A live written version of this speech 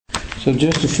So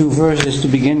just a few verses to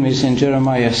begin with in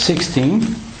Jeremiah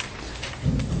 16.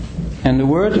 And the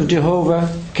word of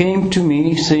Jehovah came to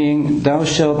me, saying, Thou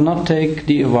shalt not take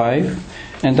thee a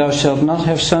wife, and thou shalt not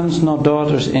have sons nor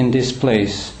daughters in this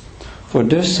place. For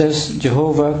thus says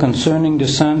Jehovah concerning the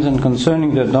sons and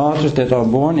concerning the daughters that are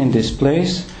born in this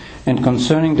place, and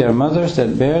concerning their mothers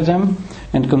that bear them,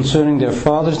 and concerning their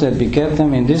fathers that beget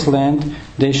them in this land,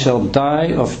 they shall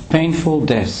die of painful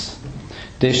deaths.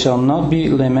 They shall not be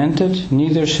lamented,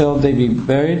 neither shall they be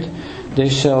buried. They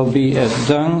shall be as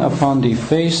dung upon the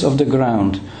face of the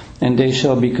ground, and they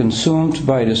shall be consumed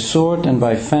by the sword and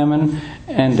by famine,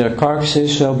 and their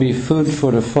carcasses shall be food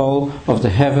for the fowl of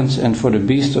the heavens and for the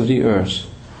beasts of the earth.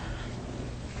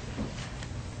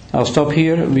 I'll stop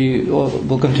here.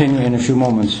 We'll continue in a few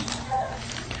moments.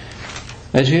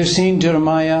 As we have seen,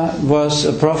 Jeremiah was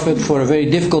a prophet for a very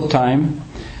difficult time,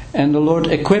 and the Lord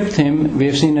equipped him, we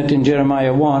have seen it in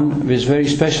Jeremiah 1, with very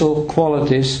special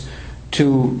qualities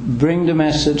to bring the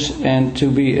message and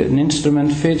to be an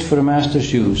instrument fit for the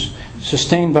master's use,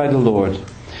 sustained by the Lord.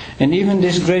 And even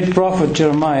this great prophet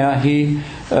Jeremiah, he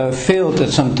failed at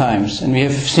some times. And we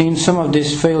have seen some of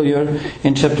this failure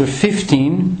in chapter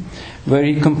 15, where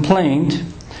he complained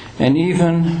and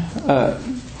even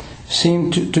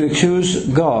seemed to accuse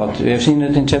God. We have seen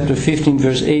it in chapter 15,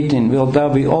 verse 18. Wilt thou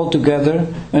be altogether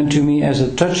unto me as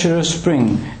a treacherous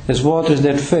spring, as waters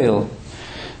that fail?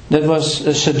 That was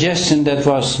a suggestion that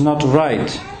was not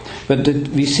right. But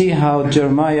we see how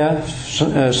Jeremiah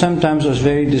sometimes was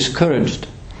very discouraged.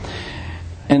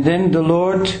 And then the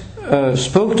Lord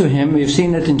spoke to him. We've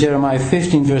seen it in Jeremiah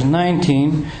 15, verse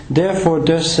 19. Therefore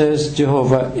thus says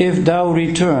Jehovah, if thou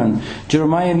return.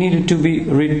 Jeremiah needed to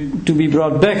be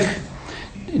brought back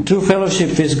through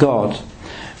fellowship with God.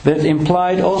 But it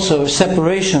implied also a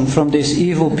separation from this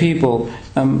evil people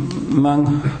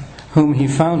among whom he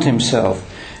found himself.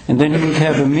 And then he would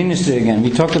have a ministry again. We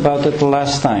talked about that the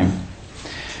last time.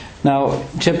 Now,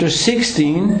 chapter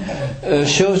 16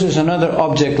 shows us another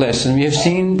object lesson. We have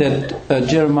seen that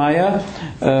Jeremiah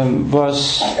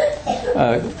was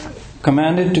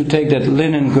commanded to take that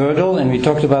linen girdle, and we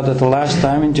talked about that the last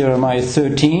time in Jeremiah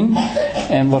 13,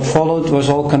 and what followed was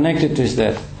all connected with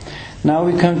that. Now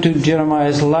we come to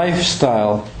Jeremiah's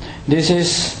lifestyle. This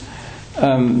is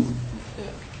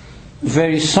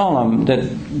very solemn, that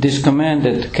this command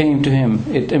that came to him.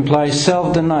 It implies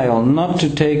self-denial, not to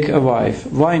take a wife.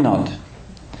 Why not?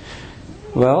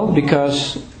 Well,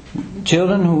 because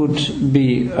children who would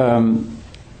be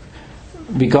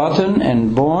begotten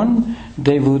and born,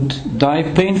 they would die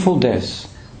painful deaths.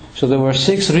 So there were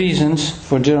 6 reasons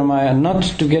for Jeremiah not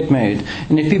to get married.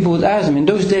 And if people would ask him, in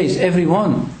those days, every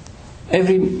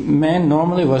man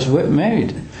normally was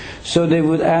married. So they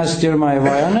would ask Jeremiah,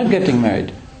 why are you not getting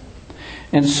married?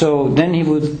 And so then he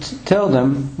would tell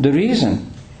them the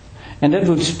reason. And that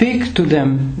would speak to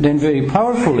them then very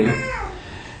powerfully.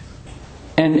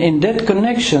 And in that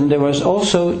connection there was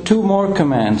also 2 more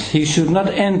commands. He should not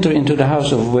enter into the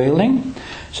house of wailing.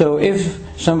 So if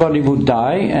somebody would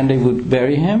die and they would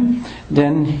bury him,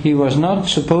 then he was not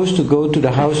supposed to go to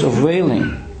the house of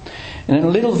wailing. And in a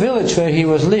little village where he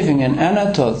was living in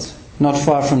Anatoth, not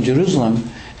far from Jerusalem,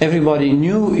 everybody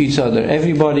knew each other.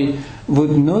 Everybody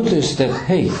would notice that,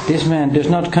 hey, this man does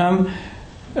not come,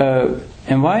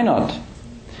 and why not?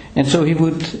 And so he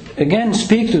would again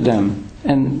speak to them.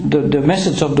 And the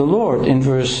message of the Lord, in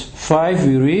verse 5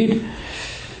 we read,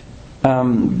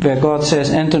 where God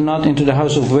says, enter not into the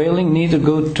house of wailing, neither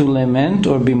go to lament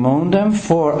or bemoan them,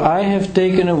 for I have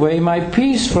taken away my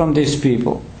peace from this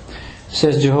people,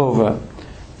 says Jehovah.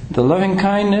 The loving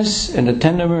kindness and the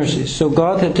tender mercies. So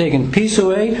God had taken peace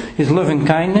away, His loving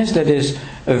kindness. That is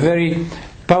a very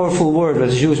powerful word that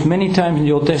is used many times in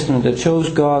the Old Testament, that shows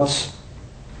God's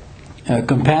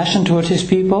compassion towards His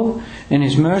people. And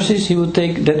His mercies, He will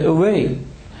take that away.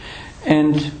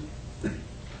 And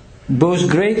both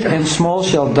great and small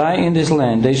shall die in this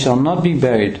land. They shall not be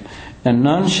buried, and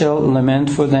none shall lament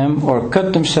for them or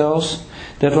cut themselves.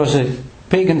 That was a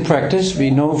pagan practice. We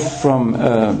know from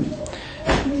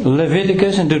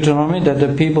Leviticus and Deuteronomy that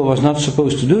the people was not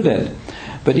supposed to do that.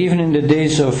 But even in the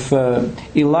days of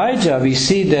Elijah, we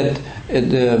see that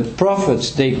the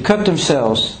prophets, they cut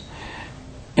themselves,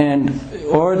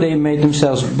 or they made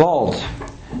themselves bald.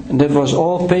 And that was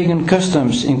all pagan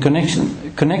customs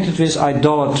connected with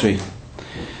idolatry.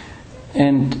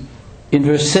 And in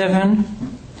verse 7,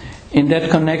 in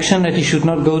that connection, that he should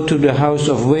not go to the house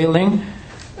of wailing,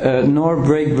 nor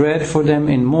break bread for them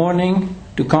in mourning,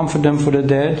 to comfort them for the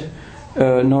dead,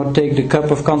 nor take the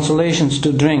cup of consolations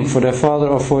to drink for their father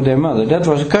or for their mother. That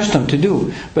was a custom to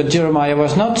do. But Jeremiah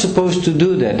was not supposed to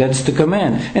do that. That's the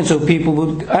command. And so people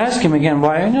would ask him again,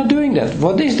 why are you not doing that?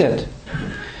 What is that?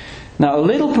 Now, a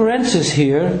little parenthesis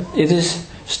here. It is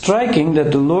striking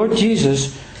that the Lord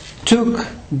Jesus took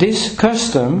this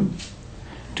custom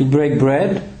to break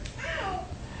bread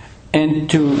and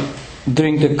to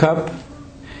drink the cup.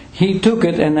 He took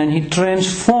it and then he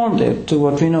transformed it to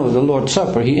what we know, the Lord's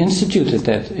Supper. He instituted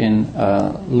that in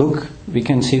Luke. We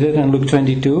can see that in Luke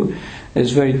 22.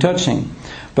 It's very touching.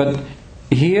 But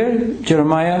here,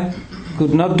 Jeremiah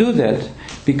could not do that,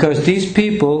 because these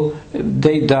people,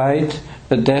 they died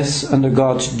a death under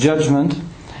God's judgment,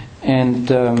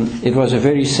 and it was a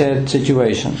very sad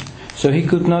situation. So he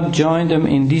could not join them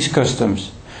in these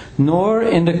customs, nor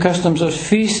in the customs of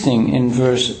feasting. In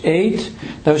verse 8,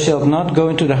 thou shalt not go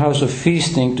into the house of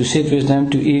feasting to sit with them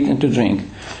to eat and to drink.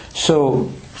 So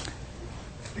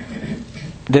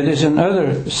that is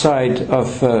another side of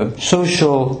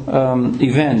social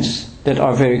events that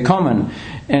are very common.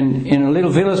 And in a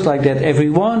little village like that,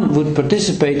 everyone would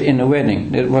participate in a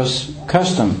wedding. That was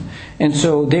custom. And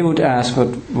so they would ask, but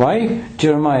why,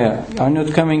 Jeremiah, are you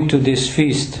not coming to this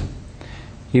feast?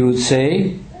 He would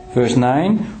say, verse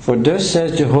 9, for thus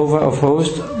says Jehovah of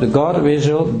hosts, the God of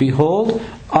Israel, behold,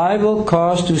 I will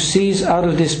cause to cease out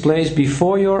of this place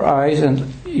before your eyes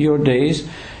and your days,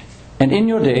 and in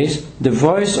your days, the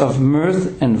voice of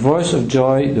mirth and voice of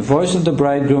joy, the voice of the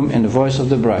bridegroom and the voice of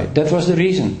the bride. That was the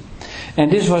reason.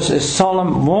 And this was a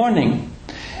solemn warning.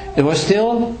 It was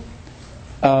still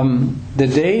the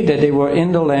day that they were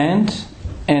in the land,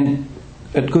 and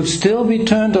it could still be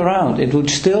turned around. It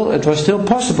was still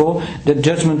possible that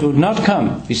judgment would not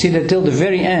come. We see that till the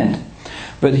very end.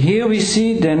 But here we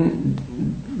see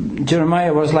then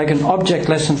Jeremiah was like an object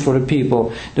lesson for the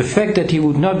people. The fact that he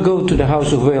would not go to the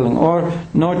house of wailing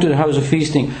nor to the house of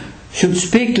feasting should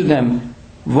speak to them.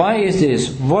 Why is this?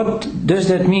 What does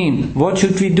that mean? What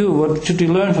should we do? What should we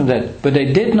learn from that? But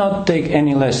they did not take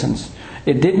any lessons.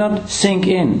 It did not sink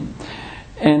in.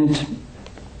 And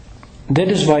that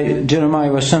is why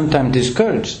Jeremiah was sometimes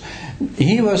discouraged.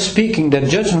 He was speaking that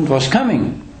judgment was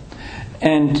coming.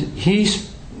 And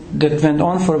that went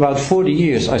on for about 40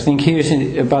 years. I think he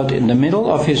is about in the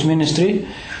middle of his ministry.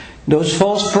 Those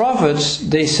false prophets,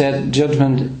 they said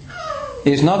judgment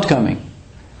is not coming.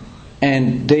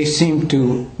 And they seemed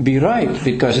to be right,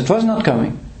 because it was not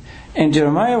coming. And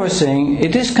Jeremiah was saying,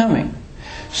 it is coming.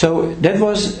 So that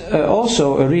was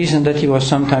also a reason that he was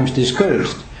sometimes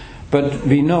discouraged. But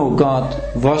we know God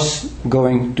was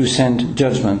going to send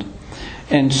judgment.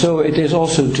 And so it is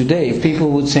also today. People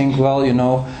would think, well,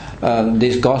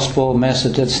 this gospel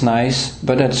message, that's nice,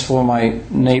 but that's for my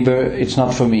neighbor, it's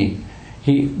not for me.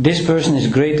 This person is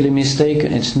greatly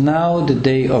mistaken. It's now the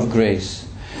day of grace.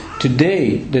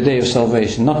 Today, the day of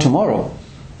salvation, not tomorrow.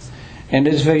 And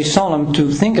it's very solemn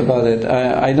to think about it.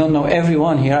 I don't know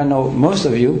everyone here, I know most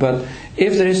of you, but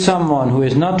if there is someone who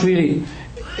is not really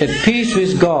at peace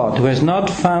with God, who has not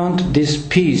found this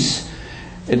peace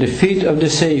at the feet of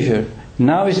the Savior,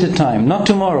 now is the time, not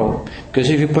tomorrow. Because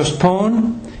if you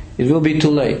postpone, it will be too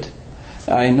late.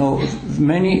 I know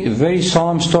many very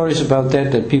solemn stories about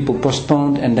that people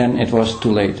postponed and then it was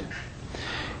too late.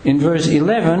 In verse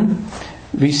 11,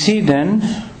 we see then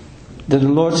that the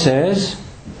Lord says,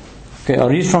 okay, I'll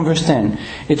read from verse 10.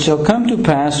 It shall come to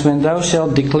pass when thou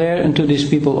shalt declare unto these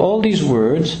people all these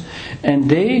words, and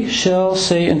they shall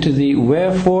say unto thee,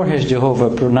 wherefore has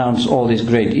Jehovah pronounced all this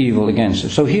great evil against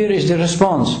us? So here is the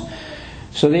response.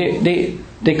 So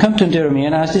they come to Jeremiah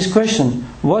and ask this question,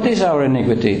 what is our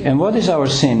iniquity and what is our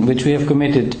sin which we have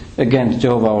committed against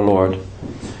Jehovah our Lord?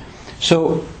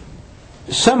 So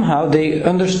somehow they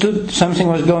understood something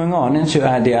was going on, and so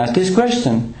they asked this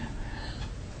question.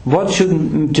 What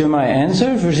should Jeremiah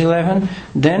answer? Verse 11,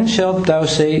 then shalt thou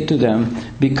say to them,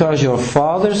 because your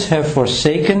fathers have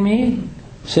forsaken me,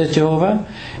 says Jehovah,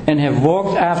 and have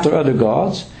walked after other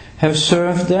gods, have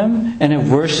served them, and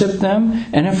have worshipped them,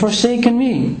 and have forsaken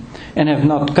me, and have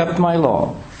not kept my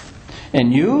law.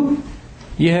 And you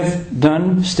have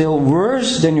done still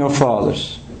worse than your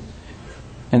fathers.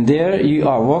 And there you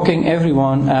are walking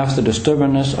everyone after the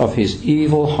stubbornness of his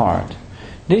evil heart.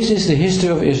 This is the history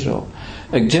of Israel.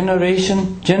 A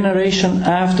generation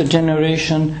after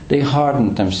generation, they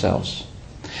hardened themselves.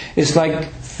 It's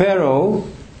like Pharaoh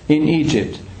in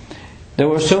Egypt. There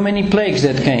were so many plagues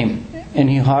that came, and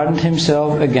he hardened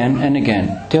himself again and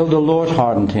again, till the Lord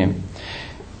hardened him.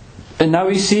 And now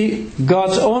we see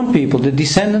God's own people, the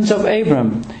descendants of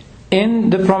Abraham, in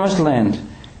the promised land.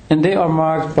 And they are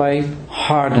marked by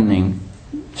hardening.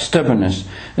 stubbornness.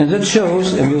 And that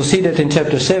shows, and we'll see that in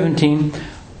chapter 17,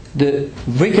 the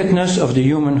wickedness of the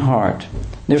human heart.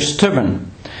 They're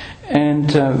stubborn.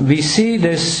 And we see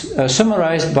this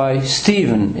summarized by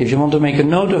Stephen. If you want to make a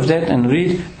note of that and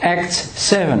read Acts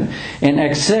 7. In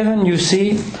Acts 7 you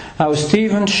see how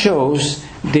Stephen shows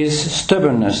this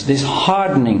stubbornness, this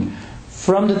hardening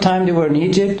from the time they were in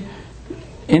Egypt,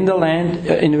 in the land,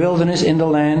 in the wilderness, in the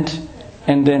land,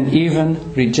 and then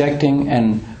even rejecting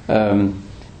and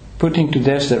putting to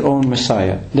death their own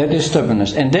Messiah. That is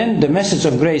stubbornness. And then the message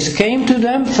of grace came to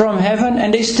them from heaven,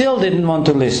 and they still didn't want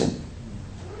to listen.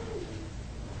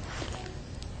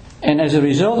 And as a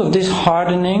result of this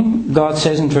hardening, God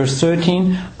says in verse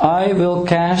 13, I will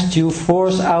cast you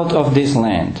forth out of this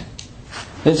land.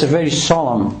 That's a very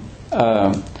solemn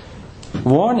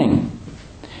warning.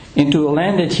 Into a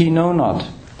land that ye know not.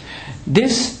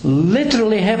 This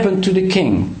literally happened to the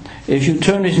king. If you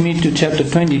turn with me to chapter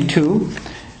 22,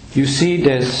 you see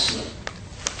this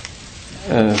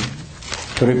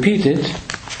repeated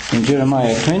in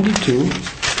Jeremiah 22.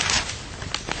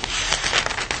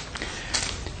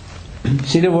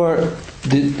 See, there were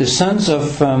the sons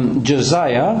of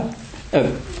Josiah.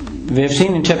 We have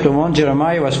seen in chapter 1,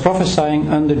 Jeremiah was prophesying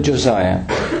under Josiah.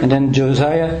 And then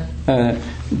Josiah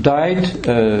died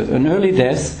an early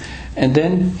death, and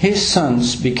then his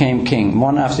sons became king,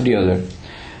 one after the other.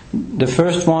 The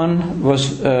first one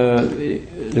was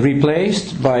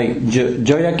replaced by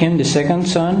Joachim, the second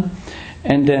son,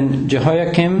 and then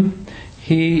Jehoiakim,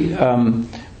 he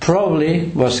probably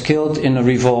was killed in a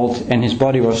revolt and his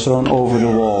body was thrown over the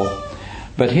wall.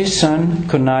 But his son,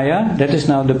 Coniah, that is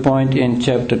now the point in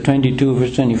chapter 22,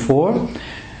 verse 24.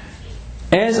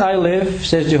 As I live,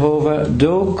 says Jehovah,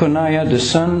 though Coniah, the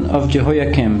son of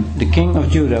Jehoiakim, the king of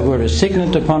Judah, were a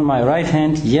signet upon my right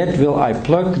hand, yet will I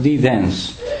pluck thee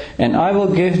thence. And I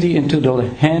will give thee into the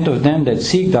hand of them that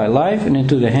seek thy life, and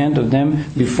into the hand of them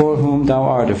before whom thou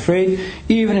art afraid,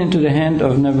 even into the hand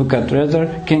of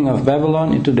Nebuchadrezzar, king of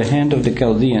Babylon, into the hand of the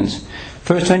Chaldeans.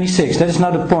 Verse 26, that is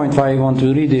not the point why I want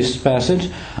to read this passage.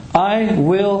 I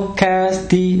will cast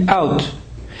thee out,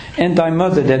 and thy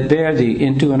mother that bare thee,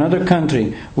 into another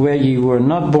country, where ye were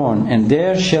not born, and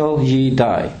there shall ye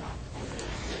die.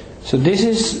 So this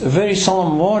is a very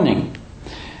solemn warning.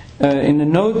 In the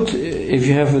note, if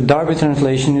you have a Darby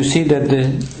translation, you see that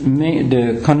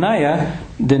the Coniah,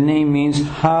 the name means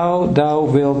how thou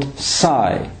wilt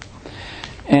sigh.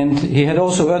 And he had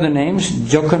also other names,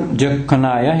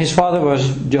 Jeconiah. His father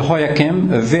was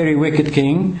Jehoiakim, a very wicked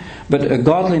king, but a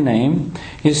godly name.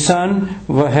 His son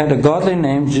had a godly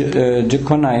name,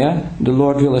 Jeconiah, the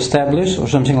Lord will establish, or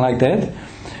something like that.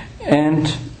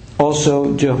 And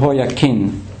also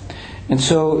Jehoiakim. And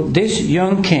so this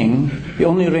young king, he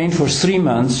only reigned for 3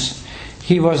 months.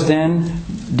 He was then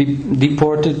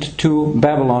deported to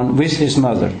Babylon with his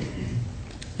mother.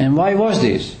 And why was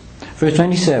this? Verse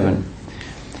 27.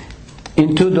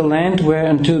 Into the land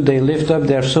whereunto they lift up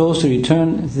their souls to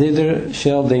return, thither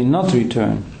shall they not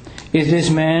return. Is this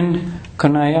man,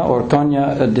 Coniah or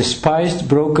Konya, a despised,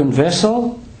 broken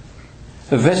vessel?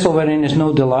 A vessel wherein is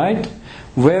no delight?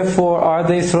 Wherefore are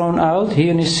they thrown out, he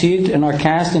and his seed, and are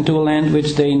cast into a land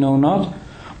which they know not?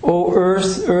 O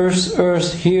earth, earth,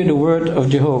 earth, hear the word of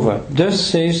Jehovah. Thus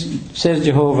says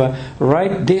Jehovah,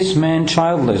 write this man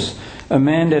childless, a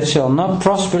man that shall not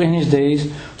prosper in his days,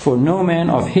 for no man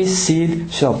of his seed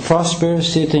shall prosper,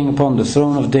 sitting upon the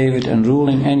throne of David and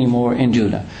ruling any more in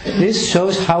Judah. This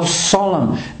shows how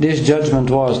solemn this judgment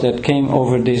was that came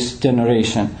over this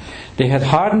generation. They had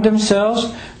hardened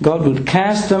themselves, God would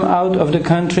cast them out of the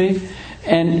country,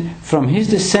 and from his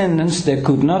descendants there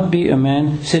could not be a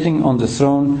man sitting on the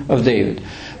throne of David.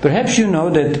 Perhaps you know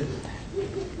that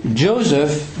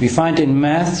Joseph, we find in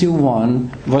Matthew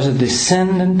 1, was a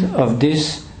descendant of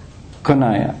this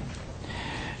Coniah.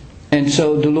 And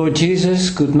so the Lord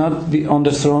Jesus could not be on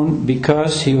the throne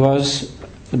because he was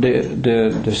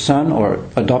the son or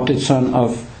adopted son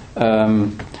of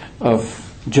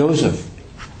Joseph,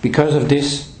 because of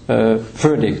this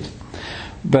verdict.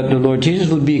 But the Lord Jesus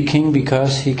would be a king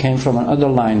because he came from another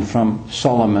line, from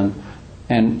Solomon,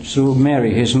 and through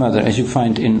Mary, his mother, as you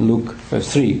find in Luke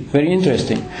 3. Very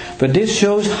interesting. But this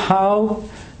shows how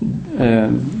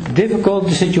difficult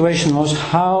the situation was,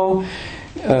 how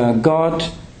God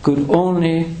could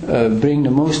only bring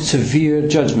the most severe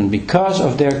judgment because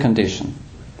of their condition.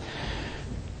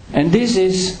 And this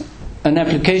is an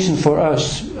application for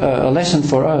us, a lesson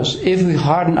for us. If we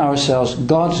harden ourselves,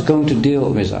 God's going to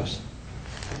deal with us.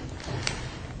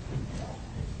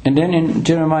 And then in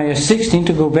Jeremiah 16,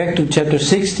 to go back to chapter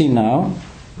 16 now,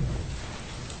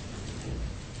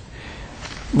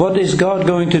 what is God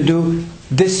going to do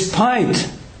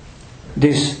despite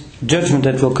this judgment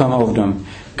that will come over them.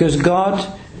 Because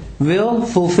God will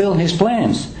fulfill His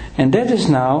plans. And that is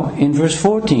now in verse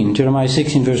 14, Jeremiah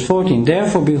 16 verse 14.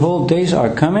 Therefore, behold, days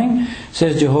are coming,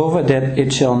 says Jehovah, that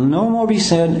it shall no more be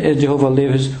said, as Jehovah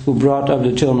lives, who brought up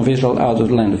the children of Israel out of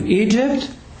the land of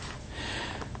Egypt.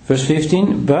 Verse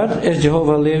 15, but as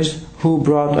Jehovah lives, who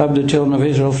brought up the children of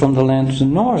Israel from the land of the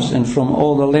north, and from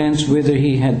all the lands whither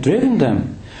He had driven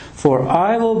them. For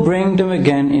I will bring them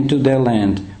again into their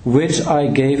land, which I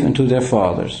gave unto their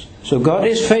fathers. So God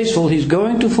is faithful. He's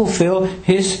going to fulfill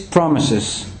His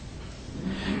promises.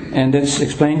 And that's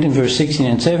explained in verse 16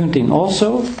 and 17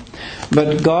 also.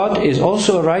 But God is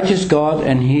also a righteous God,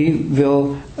 and He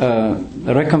will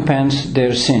recompense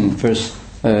their sin. Verse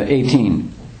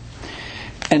 18.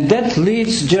 And that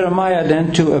leads Jeremiah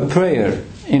then to a prayer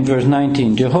in verse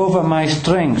 19. Jehovah, my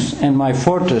strength and my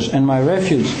fortress and my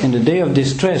refuge in the day of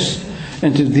distress.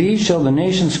 And to Thee shall the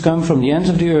nations come from the ends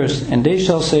of the earth, and they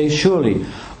shall say, surely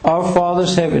our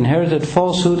fathers have inherited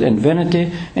falsehood and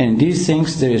vanity, and in these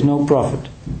things there is no profit.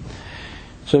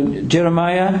 So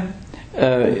Jeremiah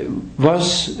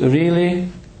was really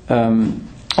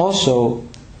also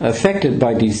affected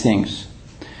by these things.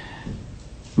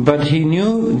 But he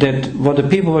knew that what the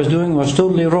people was doing was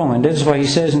totally wrong. And that's why he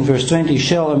says in verse 20,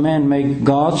 shall a man make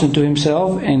gods unto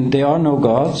himself? And they are no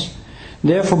gods.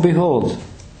 Therefore, behold,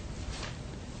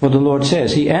 what the Lord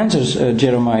says. He answers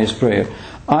Jeremiah's prayer.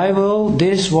 I will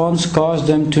this once cause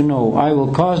them to know. I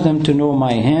will cause them to know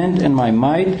my hand and my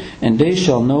might, and they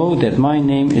shall know that my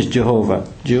name is Jehovah.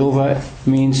 Jehovah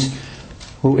means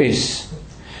who is.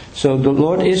 So the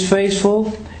Lord is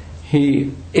faithful.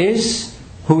 He is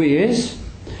who He is,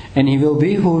 and He will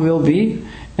be who He will be,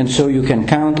 and so you can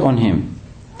count on Him.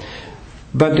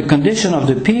 But the condition of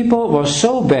the people was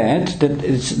so bad that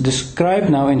it's described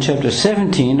now in chapter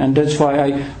 17, and that's why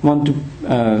I want to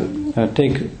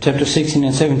take chapter 16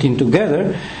 and 17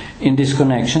 together in this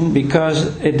connection,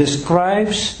 because it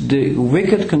describes the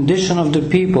wicked condition of the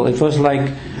people. It was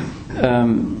like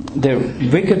their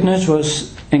wickedness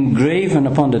was engraven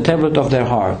upon the tablet of their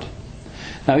heart.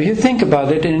 Now if you think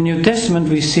about it, in the New Testament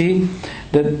we see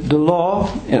that the law,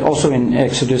 and also in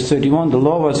Exodus 31, the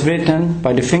law was written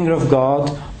by the finger of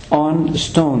God on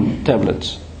stone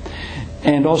tablets.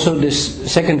 And also this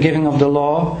second giving of the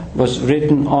law was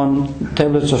written on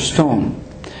tablets of stone.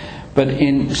 But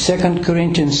in 2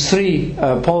 Corinthians 3,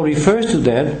 Paul refers to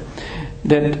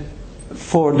that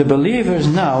for the believers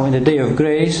now in the day of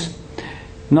grace,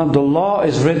 not the law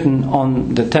is written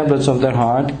on the tablets of their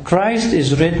heart, Christ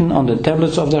is written on the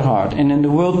tablets of their heart. And in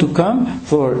the world to come,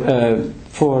 for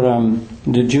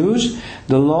the Jews,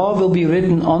 the law will be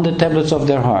written on the tablets of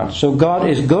their heart. So God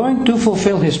is going to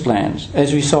fulfill His plans,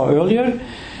 as we saw earlier.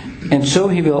 And so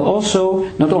He will also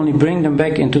not only bring them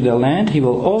back into their land, He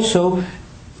will also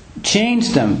change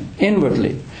them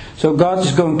inwardly. So God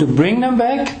is going to bring them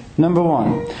back, number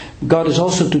one. God is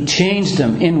also to change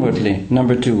them inwardly,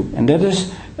 number two. And that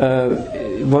is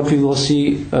what we will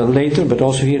see later, but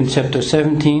also here in chapter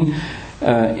 17,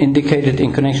 indicated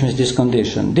in connection with this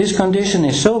condition. This condition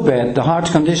is so bad, the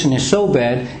heart's condition is so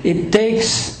bad, it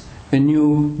takes a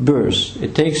new birth.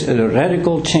 It takes a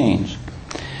radical change.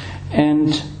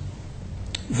 And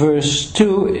verse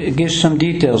 2 gives some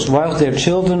details. Whilst their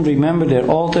children remember their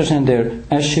altars and their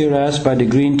Asherahs by the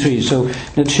green trees. So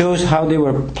that shows how they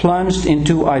were plunged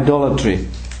into idolatry.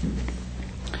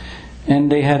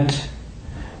 And they had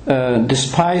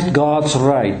despised God's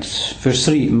rights. Verse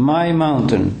 3, my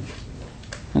mountain.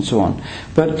 And so on.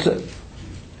 But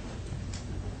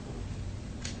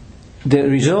the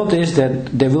result is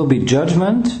that there will be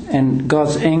judgment, and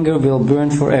God's anger will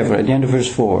burn forever. At the end of verse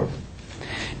 4.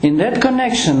 In that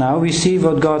connection now we see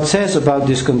what God says about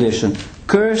this condition.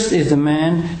 Cursed is the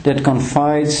man that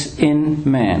confides in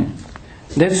man.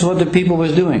 That's what the people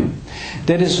was doing.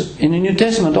 That is in the New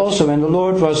Testament also, when the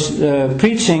Lord was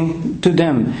preaching to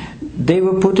them, they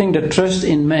were putting the trust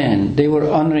in man. They were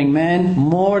honoring man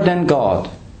more than God.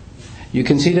 You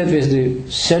can see that with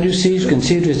the Sadducees, you can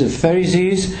see it with the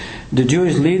Pharisees, the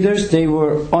Jewish leaders. They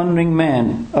were honoring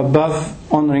man above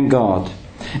honoring God.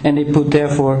 And they put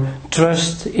therefore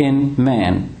trust in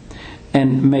man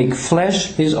and make flesh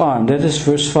his arm. That is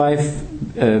verse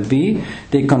 5b.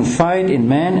 They confide in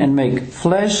man and make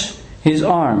flesh his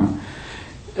arm.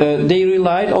 They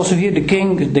relied, also here the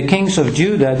kings of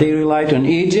Judah, they relied on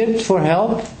Egypt for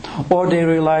help, or they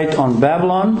relied on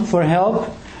Babylon for help.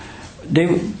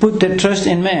 They put their trust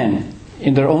in man,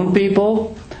 in their own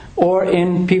people, or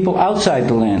in people outside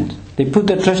the land. They put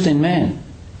their trust in man.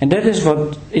 And that is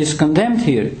what is condemned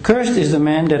here. Cursed is the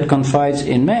man that confides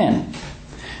in man.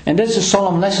 And that's a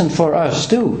solemn lesson for us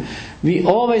too. We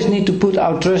always need to put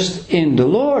our trust in the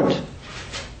Lord.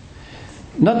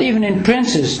 Not even in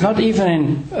princes, not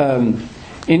even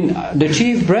in the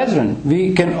chief brethren.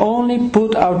 We can only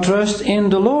put our trust in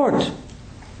the Lord.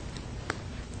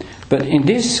 But in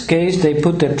this case, they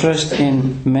put their trust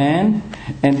in man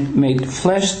and made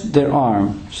flesh their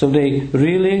arm. So they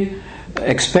really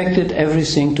expected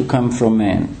everything to come from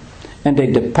man. And they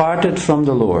departed from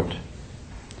the Lord.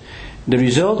 The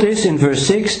result is, in verse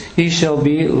 6, he shall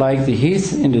be like the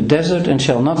heath in the desert, and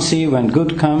shall not see when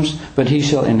good comes, but he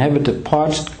shall inhabit the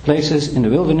parched places in the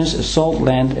wilderness, a salt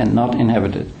land and not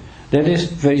inhabited. That is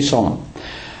very solemn.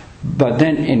 But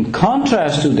then in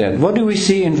contrast to that, what do we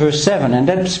see in verse 7? And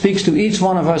that speaks to each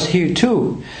one of us here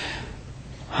too.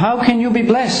 How can you be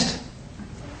blessed?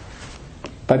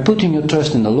 By putting your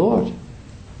trust in the Lord.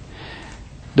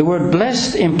 The word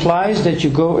blessed implies that you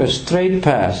go a straight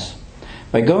path.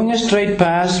 By going a straight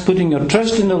path, putting your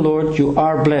trust in the Lord, you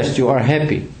are blessed, you are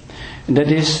happy. And that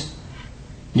is,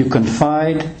 you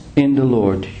confide in the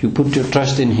Lord. You put your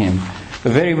trust in Him. A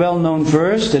very well-known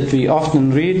verse that we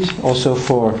often read, also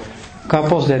for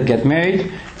couples that get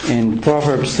married, in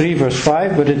Proverbs 3 verse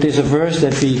 5, but it is a verse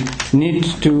that we need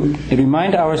to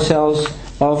remind ourselves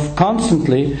of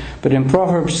constantly. But in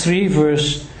Proverbs 3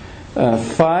 verse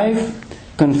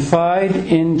 5, confide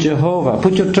in Jehovah.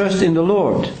 Put your trust in the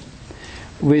Lord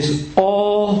with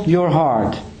all your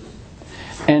heart,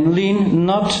 and lean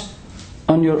not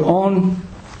on your own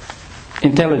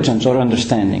intelligence or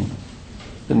understanding.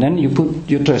 And then you put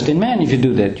your trust in man if you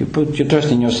do that. You put your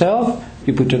trust in yourself,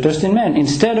 you put your trust in man.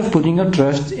 Instead of putting your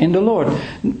trust in the Lord,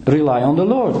 rely on the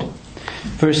Lord.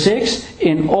 Verse 6,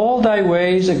 in all thy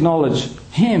ways acknowledge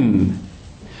Him.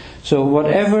 So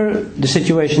whatever the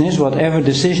situation is, whatever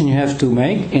decision you have to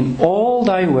make, in all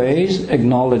thy ways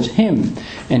acknowledge Him,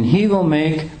 and He will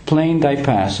make plain thy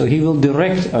path. So He will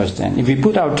direct us then. If we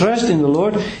put our trust in the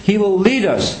Lord, He will lead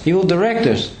us, He will direct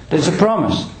us. That's a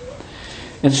promise.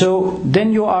 And so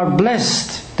then you are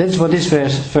blessed. That's what this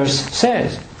verse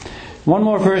says. One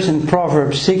more verse in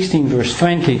Proverbs 16 verse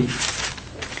 20.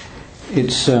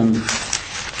 It's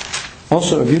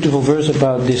also a beautiful verse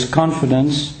about this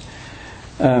confidence.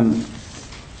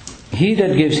 He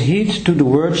that gives heed to the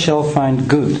word shall find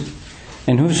good,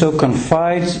 and whoso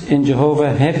confides in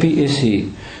Jehovah, happy is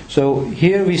he. So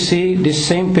here we see this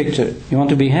same picture. You want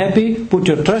to be happy? Put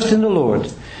your trust in the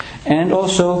Lord, and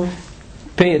also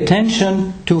pay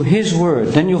attention to His word.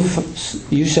 Then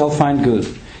you shall find good.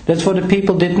 That's what the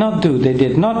people did not do. They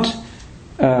did not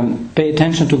pay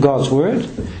attention to God's word.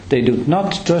 They did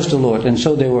not trust the Lord, and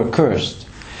so they were cursed.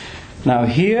 Now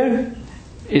here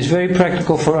is very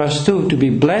practical for us too. To be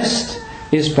blessed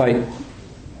is by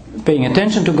paying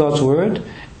attention to God's word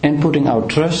and putting our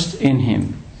trust in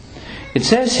Him. It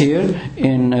says here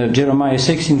in Jeremiah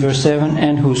 16 verse 7,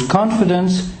 and whose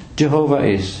confidence Jehovah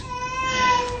is.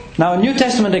 Now a New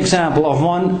Testament example of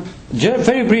one,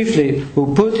 very briefly,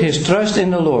 who put his trust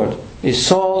in the Lord is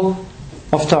Saul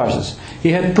of Tarsus. He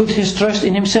had put his trust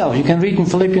in himself. You can read in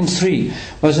Philippians 3.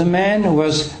 Was a man who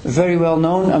was very well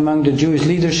known among the Jewish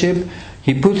leadership.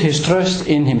 He put his trust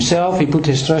in himself, he put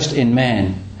his trust in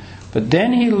man. But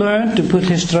then he learned to put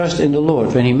his trust in the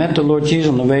Lord when he met the Lord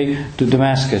Jesus on the way to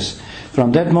Damascus.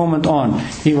 From that moment on,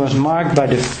 he was marked by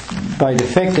the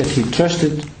fact that he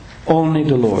trusted only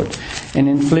the Lord. And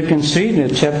in Philippians 3,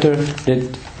 the chapter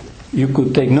that you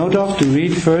could take note of to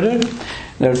read further,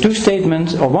 there are two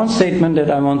statements, or one statement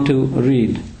that I want to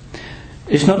read.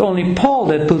 It's not only Paul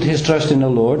that put his trust in the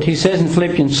Lord. He says in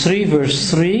Philippians 3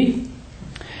 verse 3,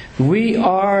 we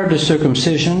are the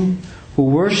circumcision who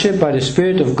worship by the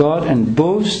Spirit of God and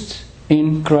boast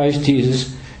in Christ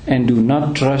Jesus and do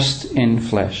not trust in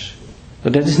flesh.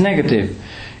 But that is negative.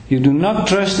 You do not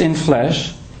trust in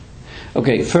flesh.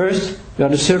 Okay, first, we are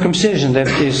the circumcision. That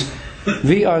is,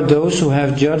 we are those who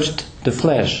have judged the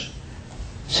flesh.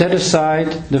 Set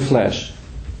aside the flesh,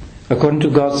 according to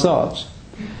God's thoughts.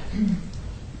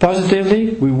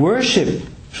 Positively, we worship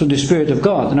through the Spirit of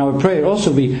God. In our prayer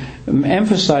also we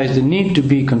emphasize the need to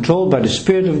be controlled by the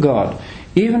Spirit of God.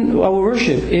 Even our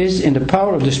worship is in the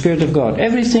power of the Spirit of God.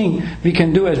 Everything we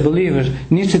can do as believers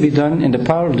needs to be done in the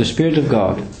power of the Spirit of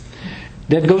God.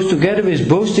 That goes together with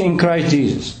boasting in Christ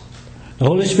Jesus. The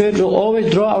Holy Spirit will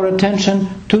always draw our attention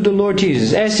to the Lord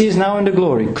Jesus, as He is now in the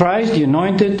glory. Christ, the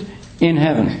anointed, in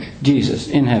heaven. Jesus,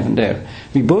 in heaven, there.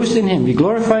 We boast in Him, we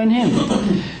glorify in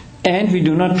Him. And we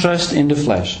do not trust in the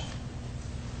flesh.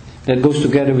 That goes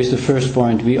together with the first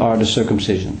point, we are the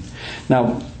circumcision.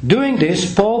 Now, doing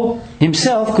this, Paul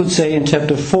himself could say in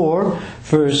chapter 4,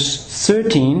 verse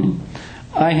 13,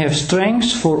 I have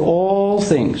strength for all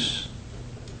things.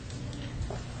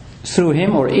 through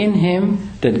Him or in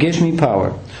Him that gives me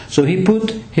power. So he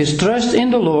put his trust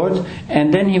in the Lord,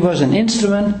 and then he was an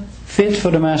instrument fit for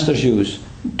the Master's use,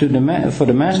 for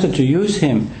the Master to use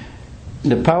him,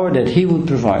 the power that he would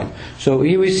provide. So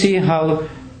here we see how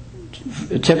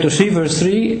chapter 3 verse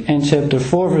 3 and chapter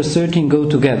 4 verse 13 go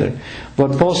together.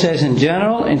 What Paul says in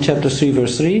general in chapter 3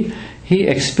 verse 3, he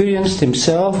experienced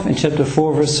himself in chapter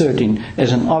 4 verse 13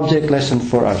 as an object lesson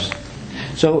for us.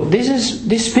 So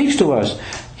this speaks to us.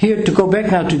 Here, to go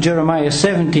back now to Jeremiah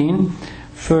 17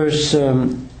 verse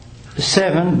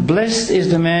 7, blessed is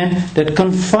the man that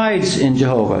confides in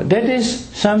Jehovah. That is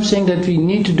something that we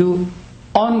need to do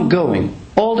ongoing,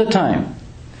 all the time.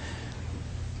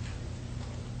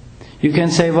 You can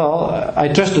say, well, I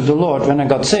trusted the Lord when I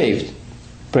got saved.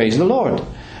 Praise the Lord.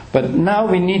 But now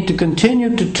we need to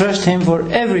continue to trust Him for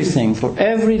everything, for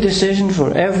every decision,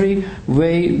 for every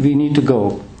way we need to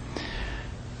go.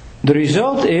 The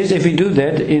result is, if we do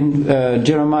that, in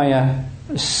Jeremiah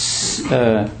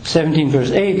 17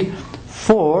 verse 8,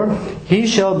 for he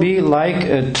shall be like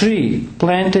a tree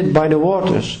planted by the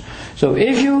waters. So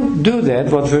if you do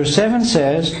that, what verse 7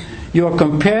 says, you are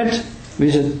compared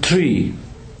with a tree.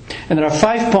 And there are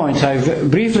 5 points I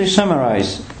briefly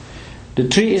summarize. The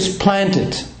tree is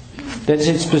planted. That's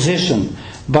its position.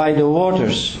 By the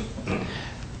waters.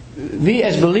 We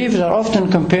as believers are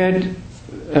often compared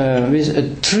with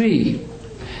a tree.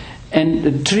 And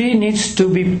the tree needs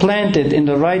to be planted in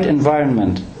the right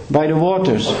environment. By the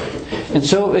waters. And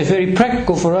so it's very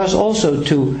practical for us also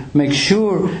to make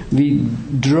sure we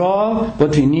draw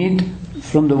what we need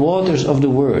from the waters of the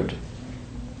Word.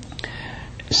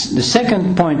 The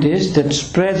second point is that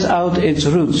spreads out its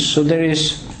roots. So there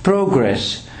is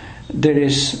progress. There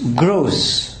is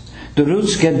growth. The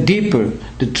roots get deeper.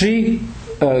 The tree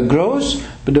grows,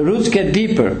 but the roots get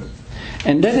deeper.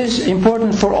 And that is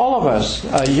important for all of us,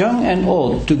 young and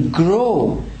old, to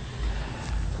grow.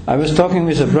 I was talking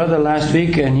with a brother last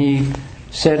week, and he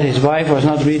said his wife was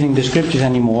not reading the scriptures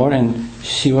anymore and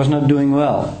she was not doing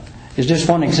well. It's just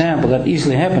one example that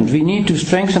easily happens. We need to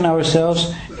strengthen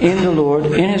ourselves in the Lord,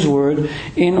 in His Word,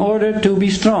 in order to be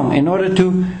strong, in order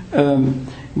to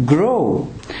grow.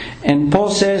 And Paul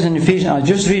says in Ephesians, I'll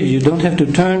just read it, you don't have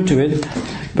to turn to it,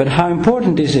 but how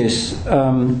important this is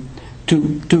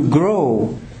to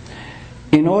grow,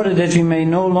 in order that we may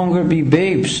no longer be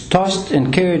babes, tossed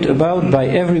and carried about by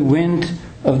every wind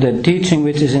of that teaching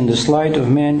which is in the sleight of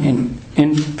men,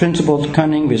 in principled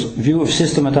cunning with view of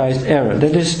systematized error.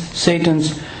 That is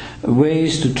Satan's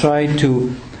ways to try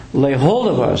to lay hold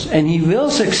of us. And he will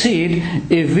succeed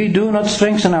if we do not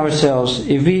strengthen ourselves,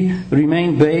 if we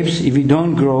remain babes, if we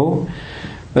don't grow.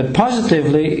 But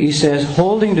positively, he says,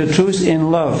 holding the truth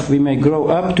in love, we may grow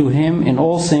up to Him in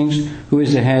all things, who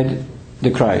is the head,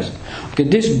 the Christ. Okay,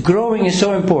 this growing is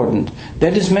so important.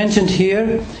 That is mentioned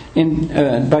here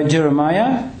by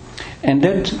Jeremiah, and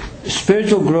that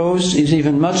spiritual growth is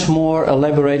even much more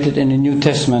elaborated in the New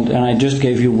Testament, and I just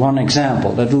gave you one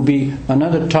example. That will be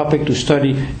another topic to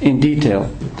study in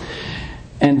detail.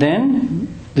 And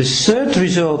then the third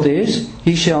result is,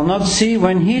 he shall not see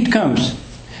when heat comes.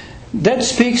 That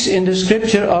speaks in the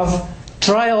scripture of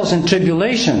trials and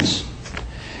tribulations.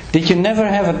 Did you never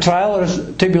have a trial or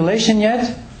a tribulation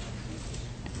yet?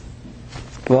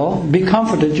 Well, be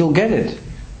comforted, you'll get it.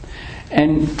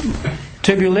 And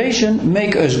tribulation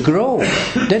make us grow.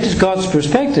 That is God's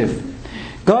perspective.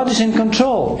 God is in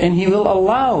control, and He will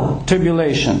allow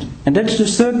tribulation. And that's the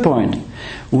third point.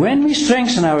 When we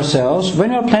strengthen ourselves, when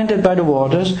we are planted by the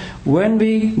waters, when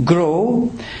we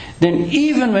grow, then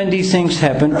even when these things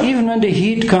happen, even when the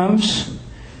heat comes,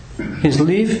 His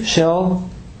leaf shall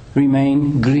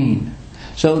remain green.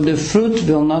 So the fruit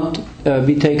will not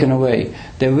be taken away.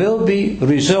 There will be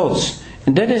results.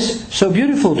 And that is so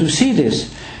beautiful to see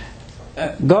this.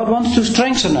 God wants to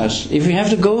strengthen us. If we have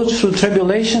to go through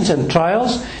tribulations and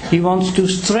trials, He wants to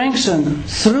strengthen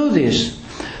through this.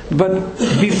 But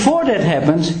before that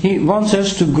happens, He wants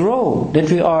us to grow, that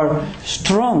we are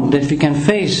strong, that we can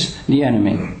face the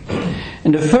enemy.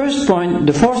 And the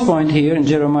fourth point here in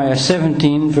Jeremiah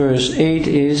 17 verse 8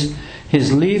 is,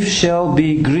 his leaf shall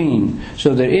be green.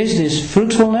 So there is this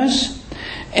fruitfulness.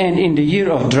 And in the year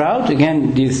of drought,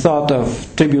 again the thought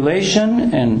of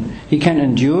tribulation, and he can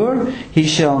endure, he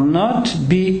shall not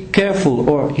be careful,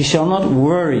 or he shall not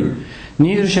worry,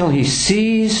 neither shall he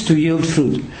cease to yield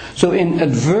fruit. So in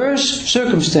adverse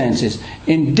circumstances,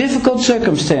 in difficult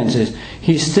circumstances,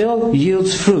 he still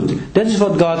yields fruit. That is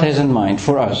what God has in mind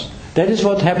for us. That is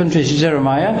what happened with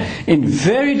Jeremiah. In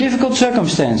very difficult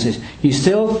circumstances, he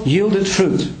still yielded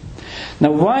fruit.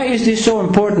 Now, why is this so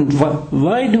important?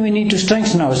 Why do we need to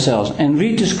strengthen ourselves and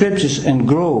read the scriptures and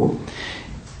grow?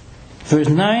 Verse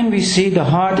 9 we see the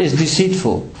heart is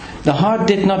deceitful. The heart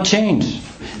did not change.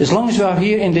 As long as we are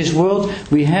here in this world,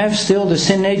 we have still the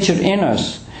sin nature in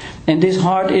us. And this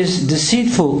heart is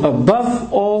deceitful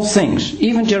above all things.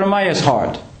 Even Jeremiah's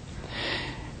heart.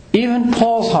 Even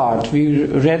Paul's heart. We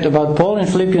read about Paul in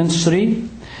Philippians 3.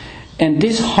 And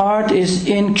this heart is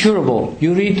incurable.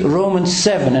 You read Romans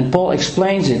 7 and Paul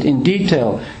explains it in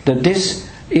detail that this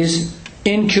is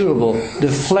incurable.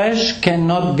 The flesh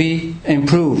cannot be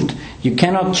improved. You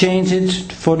cannot change it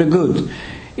for the good.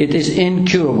 It is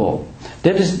incurable.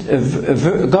 That is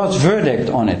God's verdict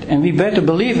on it, and we better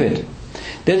believe it.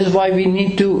 That is why we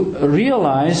need to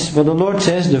realize what the Lord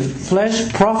says, the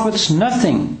flesh profits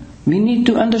nothing. We need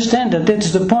to understand that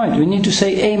that's the point. We need to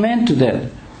say amen to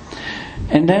that.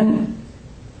 And then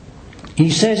he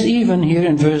says even here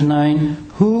in verse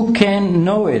 9, who can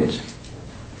know it?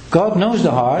 God knows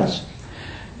the heart.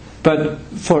 But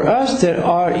for us there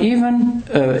are even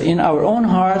in our own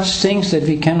hearts things that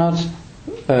we cannot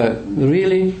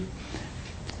really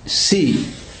see.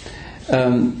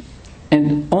 And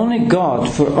only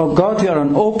God, for God we are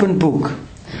an open book.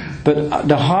 But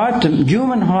the heart, the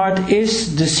human heart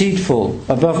is deceitful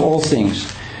above all things.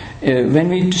 When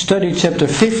we studied chapter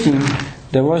 15,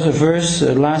 there was a verse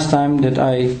last time that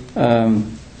I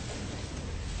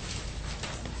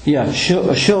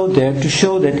showed there to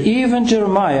show that even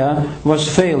Jeremiah was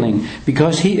failing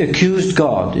because he accused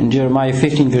God. In Jeremiah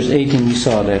 15 verse 18 we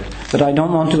saw that. But I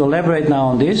don't want to elaborate now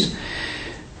on this.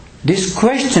 This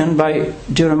question by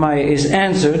Jeremiah is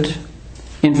answered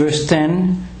in verse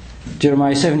 10,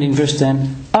 Jeremiah 17 verse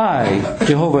 10, I,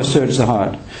 Jehovah, search the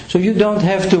heart. So you don't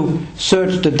have to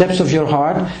search the depths of your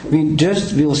heart.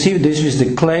 We'll see this with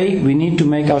the clay. We need to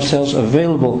make ourselves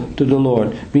available to the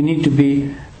Lord. We need to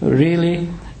be really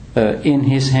in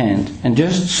His hand and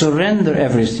just surrender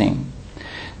everything.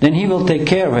 Then He will take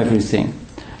care of everything.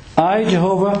 I,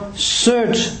 Jehovah,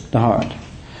 search the heart.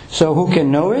 So who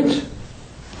can know it?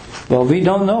 Well, we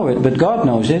don't know it, but God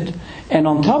knows it. And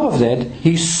on top of that,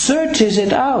 He searches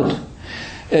it out.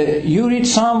 You read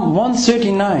Psalm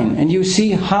 139 and you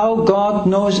see how God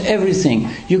knows everything.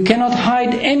 You cannot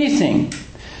hide anything.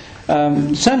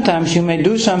 Sometimes you may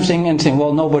do something and think,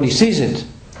 well, nobody sees it.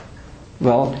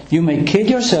 Well, you may kid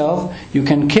yourself, you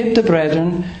can kid the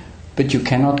brethren, but you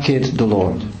cannot kid the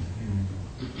Lord.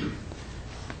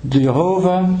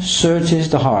 Jehovah searches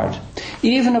the heart.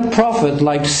 Even a prophet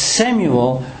like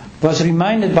Samuel was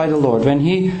reminded by the Lord when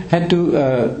he had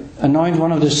to anoint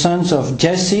one of the sons of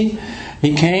Jesse.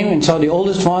 He came and saw the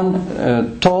oldest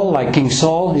one, tall like King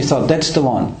Saul. He thought, that's the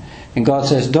one. And God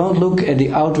says, don't look at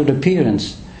the outward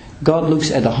appearance. God looks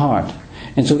at the heart.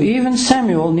 And so even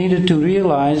Samuel needed to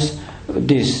realize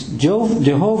this.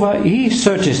 Jehovah, He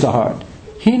searches the heart.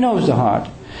 He knows the heart.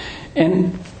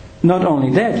 And not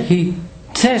only that, He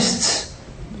tests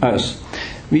us.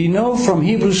 We know from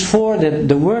Hebrews 4 that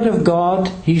the Word of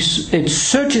God, it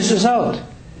searches us out.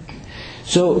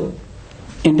 So,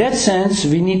 in that sense,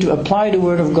 we need to apply the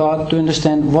Word of God to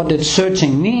understand what that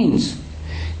searching means.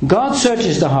 God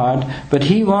searches the heart, but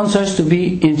He wants us to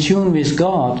be in tune with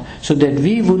God, so that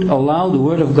we would allow the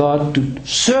Word of God to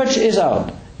search us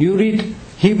out. You read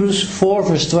Hebrews 4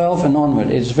 verse 12 and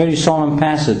onward. It's a very solemn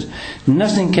passage.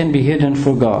 Nothing can be hidden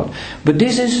for God. But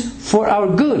this is for our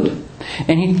good.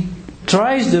 And He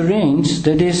tries the reins,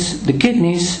 that is the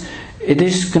kidneys. It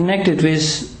is connected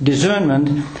with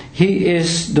discernment. He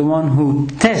is the one who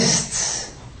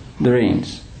tests the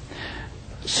reins.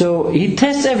 So He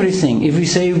tests everything. If we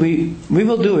say we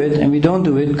will do it and we don't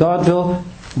do it, God will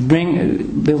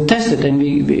test it and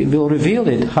we will reveal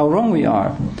it, how wrong we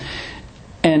are.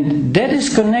 And that is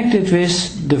connected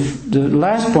with the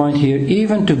last point here,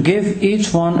 even to give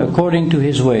each one according to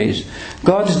his ways.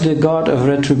 God is the God of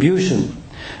retribution.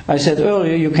 I said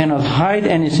earlier, you cannot hide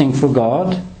anything for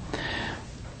God,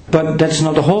 but that's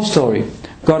not the whole story.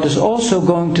 God is also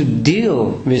going to deal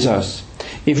with us.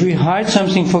 If we hide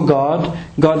something for God,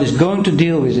 God is going to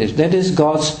deal with it. That is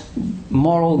God's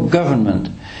moral government.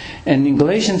 And in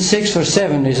Galatians 6 verse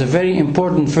 7 is a very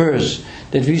important verse,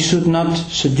 that we should not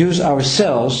seduce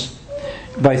ourselves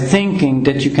by thinking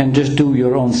that you can just do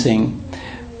your own thing,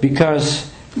 because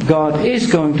God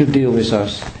is going to deal with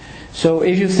us. So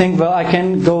if you think, well, I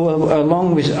can go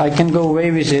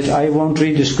away with it, I won't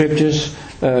read the scriptures,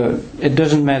 it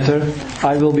doesn't matter,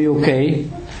 I will be okay.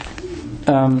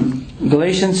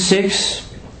 Galatians 6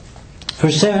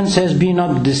 verse 7 says, be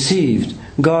not deceived,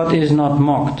 God is not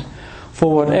mocked.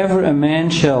 For whatever a man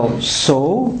shall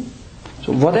sow,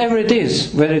 so whatever it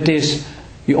is, whether it is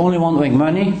you only want to make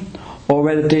money, or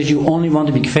whether it is you only want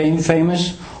to be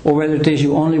famous, or whether it is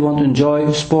you only want to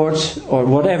enjoy sports, or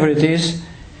whatever it is,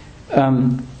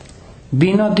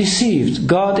 Be not deceived,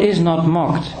 God is not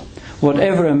mocked.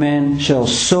 Whatever a man shall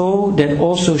sow, that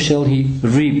also shall he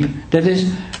reap. That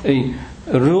is a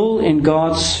rule in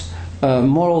God's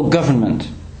moral government.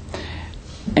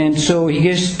 And so he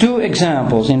gives two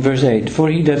examples in verse 8. For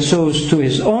he that sows to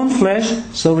his own flesh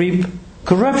shall reap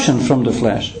corruption from the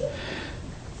flesh.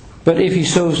 But if he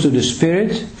sows to the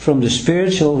Spirit, from the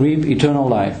Spirit shall reap eternal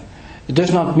life. It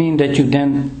does not mean that you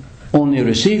then only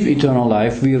receive eternal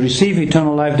life. We receive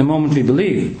eternal life the moment we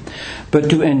believe. But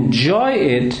to enjoy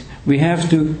it, we have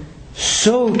to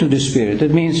sow to the Spirit.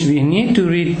 That means we need to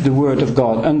read the Word of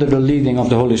God under the leading of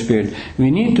the Holy Spirit. We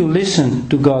need to listen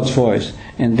to God's voice.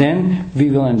 And then we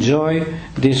will enjoy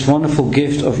this wonderful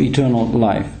gift of eternal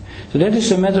life. So that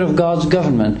is a matter of God's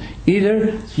government.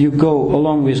 Either you go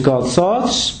along with God's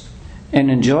thoughts and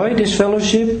enjoy this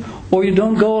fellowship, or you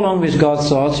don't go along with God's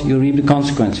thoughts, you reap the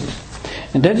consequences.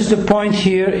 And that is the point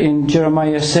here in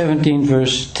Jeremiah 17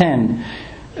 verse 10.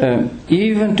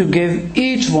 Even to give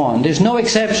each one, there's no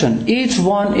exception, each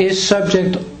one is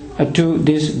subject to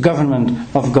this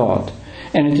government of God.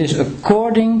 And it is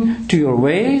according to your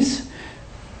ways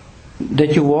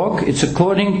that you walk, it's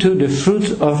according to the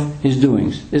fruit of his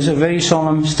doings. It's a very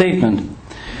solemn statement.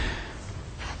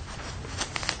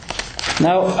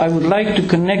 Now I would like to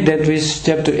connect that with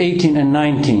chapter 18 and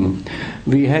 19.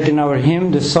 We had in our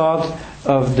hymn the thought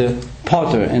of the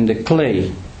potter and the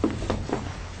clay.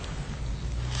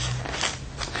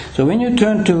 So when you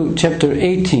turn to chapter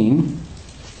 18,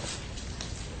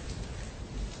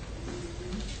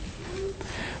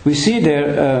 we see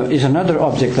there is another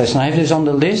object lesson. I have this on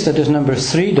the list. That is number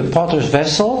 3, the potter's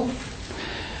vessel.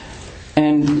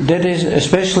 And that is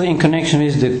especially in connection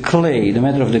with the clay, the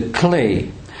matter of the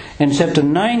clay. In chapter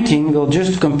 19, we'll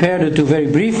just compare the two very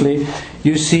briefly.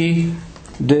 You see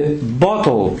the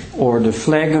bottle, or the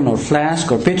flagon, or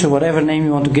flask, or pitcher, whatever name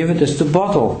you want to give it, is the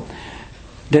bottle.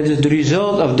 That is the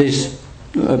result of this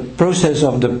process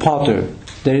of the potter.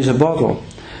 There is a bottle.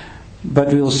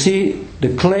 But we'll see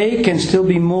the clay can still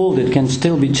be molded, can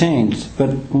still be changed.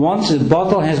 But once the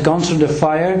bottle has gone through the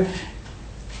fire,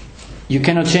 you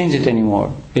cannot change it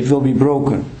anymore. It will be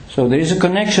broken. So there is a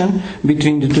connection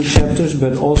between the two chapters,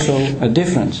 but also a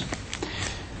difference.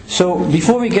 So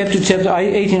before we get to chapter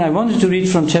 18, I wanted to read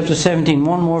from chapter 17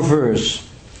 one more verse.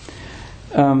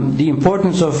 The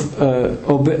importance of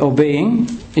obeying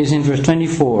is in verse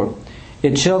 24.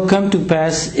 It shall come to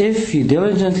pass if ye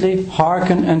diligently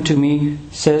hearken unto me,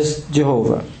 says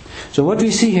Jehovah. So what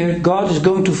we see here, God is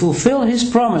going to fulfill His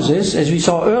promises, as we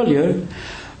saw earlier,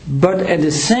 but at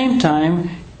the same time,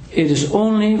 it is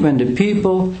only when the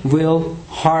people will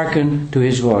hearken to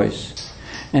His voice.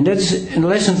 And that's a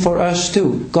lesson for us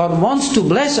too. God wants to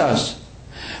bless us,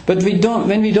 but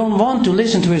when we don't want to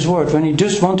listen to His word, when we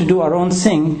just want to do our own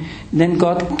thing, then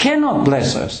God cannot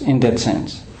bless us in that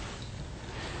sense.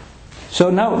 So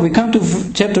now we come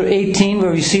to chapter 18,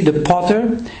 where we see the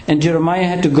potter, and Jeremiah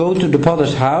had to go to the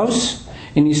potter's house,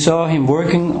 and he saw him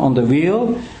working on the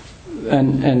wheel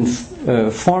and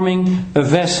forming a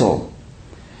vessel.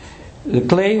 The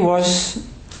clay was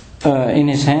in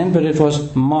his hand, but it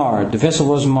was marred. The vessel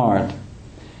was marred.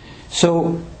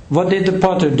 So what did the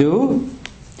potter do?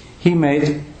 He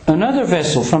made another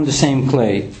vessel from the same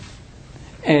clay,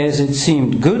 as it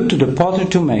seemed good to the potter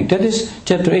to make. That is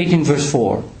chapter 18 verse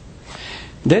 4.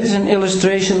 That is an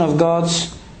illustration of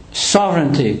God's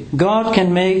sovereignty. God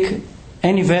can make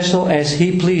any vessel as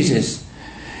He pleases.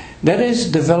 That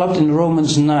is developed in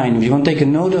Romans 9. If you want to take a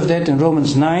note of that, in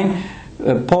Romans 9,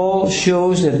 Paul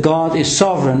shows that God is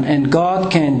sovereign and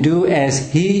God can do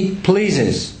as He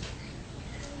pleases.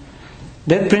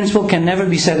 That principle can never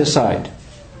be set aside.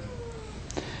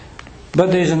 But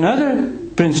there is another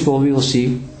principle we will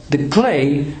see. The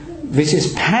clay, which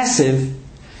is passive,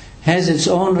 has its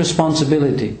own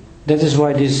responsibility. That is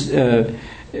why this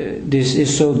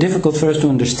is so difficult for us to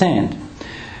understand.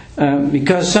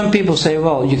 Because some people say,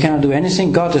 well, you cannot do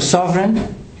anything, God is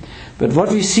sovereign. But what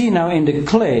we see now in the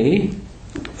clay,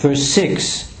 verse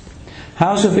 6,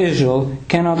 House of Israel,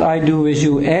 cannot I do with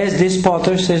you as this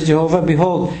potter, says Jehovah?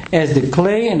 Behold, as the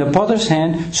clay in the potter's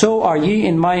hand, so are ye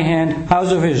in my hand,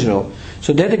 house of Israel.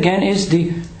 So that again is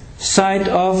the side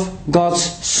of God's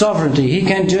sovereignty. He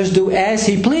can just do as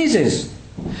He pleases.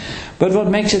 But what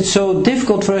makes it so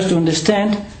difficult for us to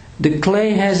understand, the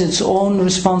clay has its own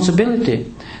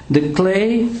responsibility. The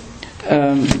clay,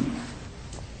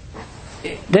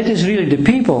 that is really the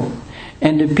people.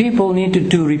 And the people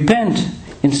needed to repent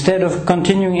instead of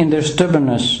continuing in their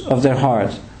stubbornness of their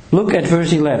heart. Look at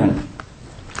verse 11.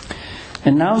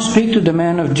 And now speak to the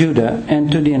men of Judah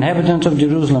and to the inhabitants of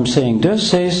Jerusalem, saying, Thus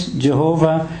says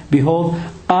Jehovah, Behold,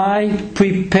 I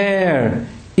prepare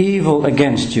evil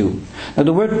against you. Now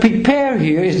the word prepare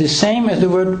here is the same as the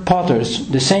word potters,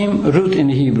 the same root in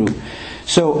the Hebrew.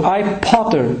 So I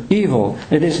potter evil.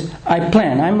 That is, I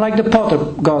plan. I'm like the potter,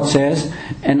 God says,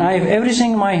 and I have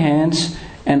everything in my hands,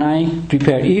 and I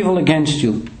prepare evil against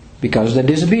you because of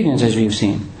the disobedience, as we've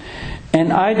seen.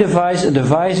 And I devise a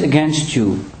device against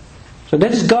you. So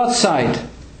that is God's side,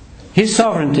 His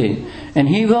sovereignty, and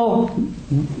He will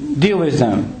deal with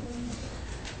them.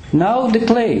 Now the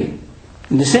clay,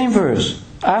 in the same verse,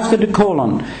 after the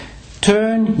colon,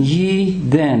 turn ye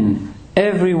then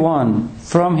every one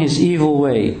from his evil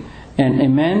way, and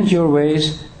amend your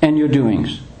ways and your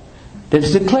doings.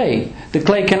 That's the clay. The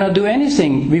clay cannot do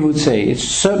anything, we would say. It's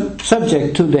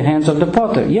subject to the hands of the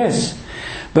potter, yes.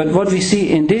 But what we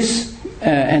see in this,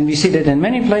 and we see that in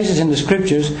many places in the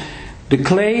scriptures, the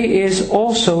clay is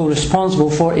also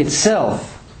responsible for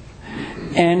itself.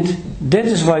 And that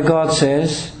is why God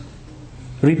says,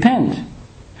 repent.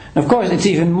 Of course, it's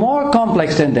even more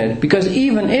complex than that, because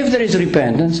even if there is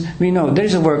repentance, we know there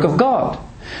is a work of God.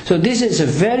 So this is a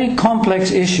very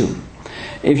complex issue.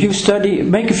 If you study,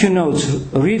 make a few notes,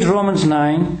 read Romans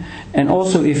 9 and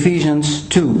also Ephesians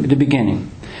 2 at the beginning.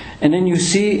 And then you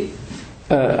see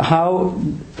how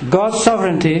God's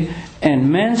sovereignty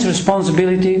and man's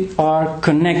responsibility are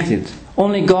connected.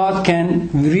 Only God can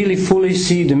really fully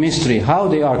see the mystery, how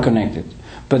they are connected.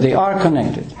 But they are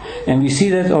connected. And we see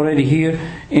that already here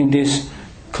in this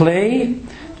clay.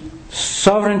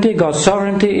 Sovereignty, God's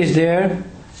sovereignty is there,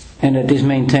 and it is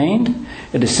maintained.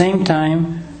 At the same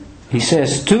time, He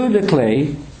says to the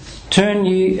clay, turn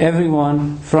ye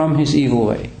everyone from his evil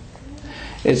way.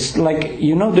 It's like,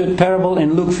 you know the parable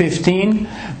in Luke 15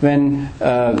 when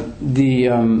the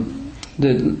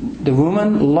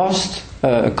woman lost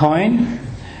a coin,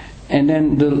 and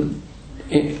then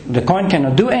the coin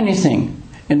cannot do anything.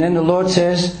 And then the Lord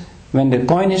says, when the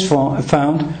coin is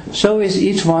found, so is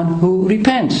each one who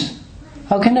repents.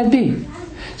 How can that be?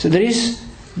 So there is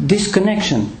this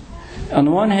connection. On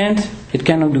the one hand, it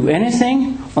cannot do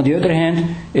anything. On the other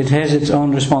hand, it has its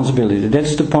own responsibility.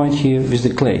 That's the point here with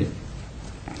the clay.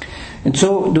 And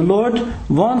so the Lord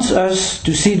wants us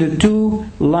to see the two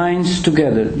lines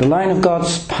together. The line of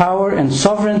God's power and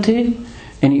sovereignty,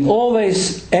 and He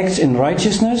always acts in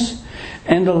righteousness,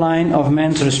 and the line of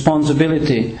man's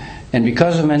responsibility. And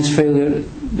because of man's failure,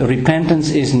 the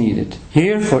repentance is needed.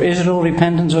 Here, for Israel,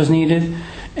 repentance was needed,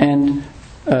 and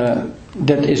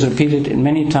that is repeated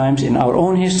many times in our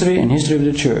own history and history of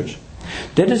the church.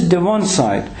 That is the one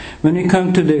side. When we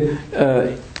come to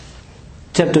the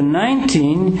chapter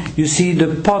 19, you see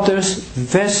the potter's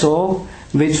vessel,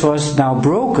 which was now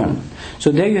broken.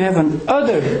 So there you have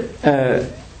another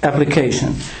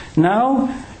application.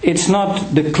 Now, it's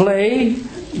not the clay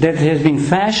that has been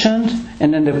fashioned,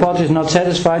 and then the potter is not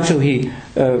satisfied, so he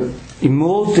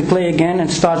molds the clay again and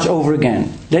starts over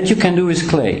again. That you can do with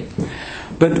clay.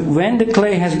 But when the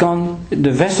clay has gone,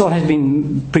 the vessel has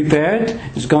been prepared,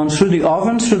 it's gone through the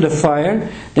oven, through the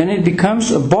fire, then it becomes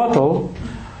a bottle,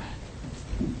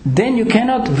 then you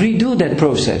cannot redo that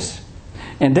process.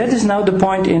 And that is now the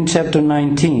point in chapter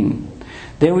 19.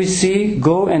 There we see,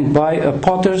 go and buy a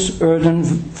potter's earthen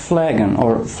flagon,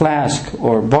 or flask,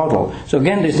 or bottle. So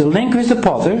again, there's a link with the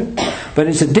potter, but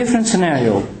it's a different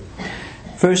scenario.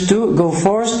 Verse 2, go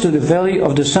forth to the valley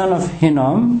of the son of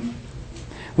Hinnom,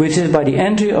 which is by the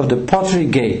entry of the pottery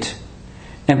gate,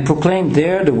 and proclaim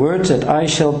there the words that I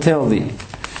shall tell thee.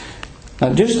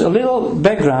 Now just a little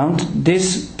background,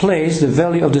 this place, the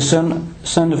valley of the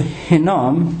son of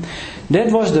Hinnom,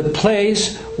 that was the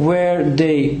place where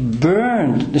they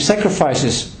burned the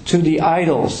sacrifices to the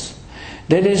idols.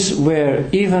 That is where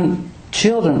even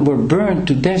children were burned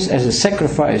to death as a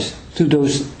sacrifice to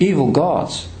those evil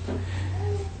gods.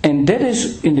 And that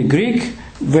is in the Greek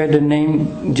where the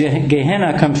name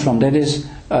Gehenna comes from. That is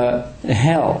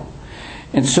hell.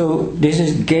 And so this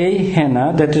is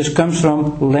Gehenna, that comes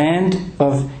from land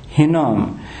of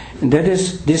Hinnom. And that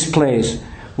is this place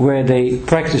where they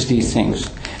practice these things.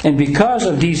 And because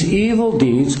of these evil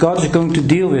deeds, God is going to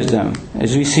deal with them,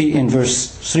 as we see in verse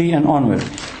 3 and onward.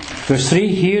 Verse 3,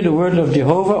 hear the word of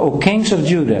Jehovah, O kings of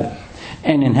Judah,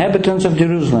 and inhabitants of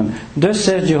Jerusalem. Thus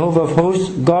says Jehovah of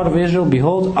hosts, God of Israel,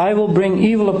 behold, I will bring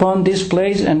evil upon this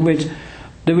place, and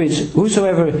the which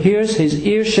whosoever hears his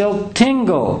ear shall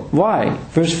tingle. Why?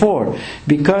 Verse 4,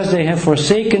 because they have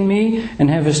forsaken me, and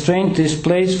have estranged this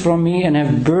place from me, and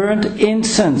have burned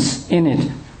incense in it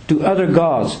to other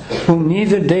gods, whom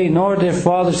neither they nor their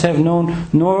fathers have known,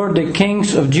 nor the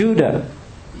kings of Judah,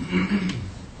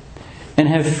 and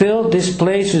have filled this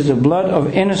place with the blood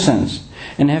of innocents,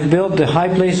 and have built the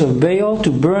high place of Baal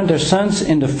to burn their sons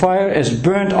in the fire as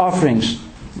burnt offerings.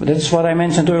 That's what I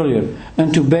mentioned earlier.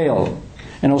 Unto Baal.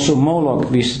 And also Moloch,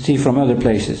 we see from other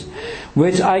places.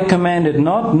 Which I commanded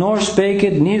not, nor spake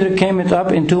it, neither came it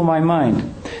up into my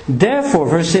mind. Therefore,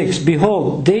 verse 6,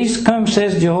 behold, days come,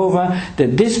 says Jehovah,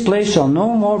 that this place shall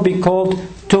no more be called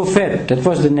Tophet. That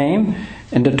was the name.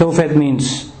 And the Tophet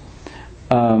means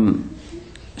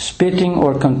spitting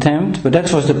or contempt. But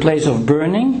that was the place of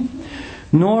burning.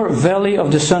 Nor valley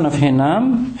of the son of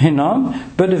Hinnom,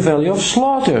 but the valley of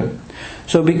slaughter.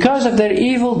 So because of their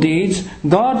evil deeds,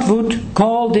 God would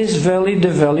call this valley the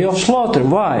valley of slaughter.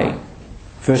 Why?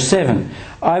 Verse 7.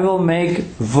 I will make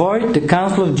void the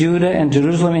counsel of Judah and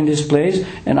Jerusalem in this place,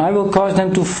 and I will cause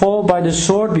them to fall by the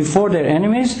sword before their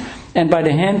enemies, and by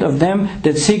the hand of them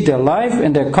that seek their life,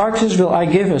 and their carcasses will I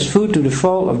give as food to the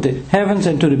fowl of the heavens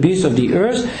and to the beasts of the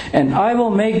earth. And I will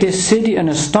make this city an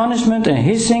astonishment and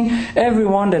hissing.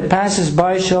 Everyone that passes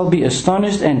by shall be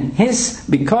astonished and hiss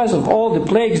because of all the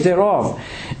plagues thereof.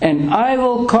 And I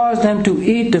will cause them to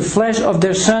eat the flesh of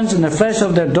their sons and the flesh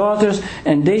of their daughters,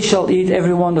 and they shall eat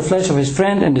everyone the flesh of his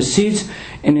friend and the seeds,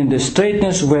 and in the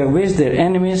straightness wherewith their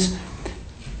enemies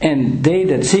and they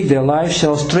that seek their life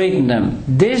shall straighten them.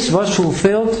 This was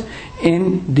fulfilled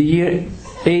in the year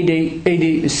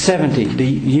AD 70, the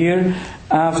year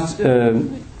after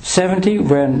 70,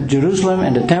 when Jerusalem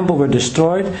and the temple were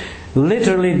destroyed.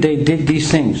 Literally they did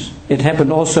these things. It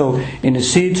happened also in the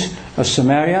siege of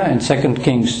Samaria in 2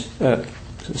 Kings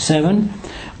 7.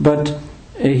 But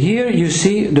here you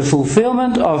see the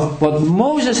fulfillment of what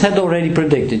Moses had already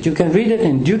predicted. You can read it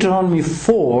in Deuteronomy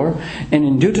 4 and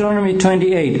in Deuteronomy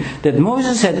 28, that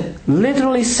Moses had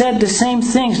literally said the same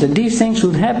things, that these things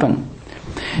would happen.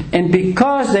 And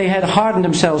because they had hardened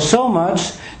themselves so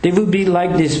much, they would be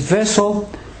like this vessel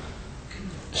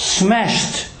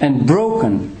smashed and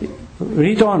broken.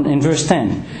 Read on in verse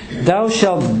 10. Thou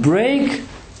shalt break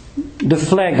the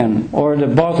flagon or the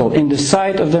bottle in the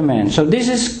sight of the man. So this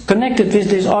is connected with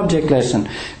this object lesson.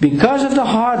 Because of the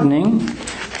hardening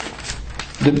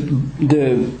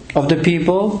of the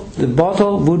people, the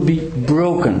bottle would be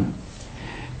broken.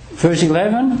 Verse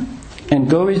 11. And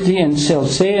go with thee and shall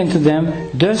say unto them,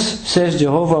 thus says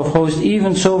Jehovah of hosts,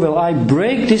 even so will I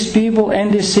break this people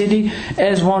and this city,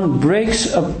 as one breaks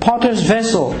a potter's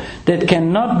vessel that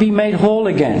cannot be made whole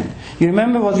again. You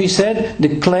remember what we said?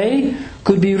 The clay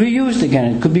could be reused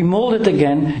again, it could be molded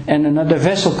again, and another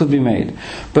vessel could be made.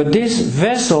 But this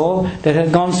vessel that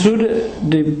had gone through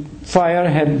the fire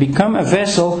had become a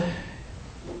vessel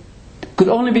could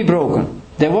only be broken.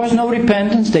 There was no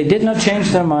repentance, they did not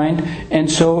change their mind, and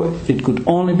so it could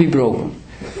only be broken.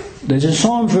 There's a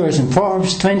psalm verse in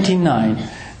Proverbs 29,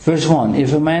 verse 1.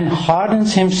 If a man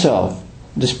hardens himself,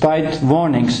 despite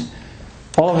warnings,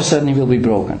 all of a sudden he will be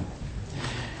broken.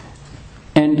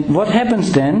 And what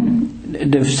happens then?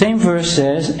 The same verse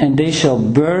says, and they shall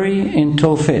bury in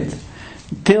Tophet,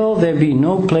 till there be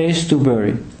no place to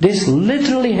bury. This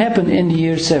literally happened in the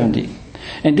year 70.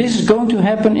 And this is going to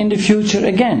happen in the future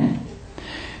again.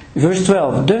 Verse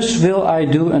 12, thus will I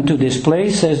do unto this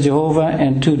place, says Jehovah,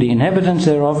 and to the inhabitants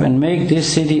thereof, and make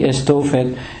this city as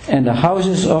Tophet, and the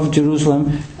houses of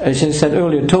Jerusalem. As I said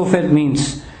earlier, Tophet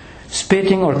means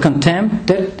spitting or contempt.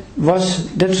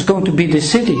 That's going to be the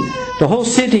city. The whole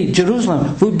city,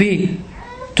 Jerusalem, would be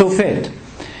Tophet.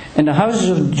 And the houses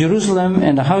of Jerusalem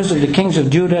and the house of the kings of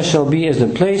Judah shall be as the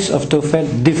place of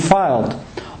Tophet, defiled.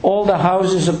 All the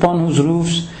houses upon whose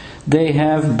roofs they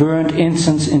have burned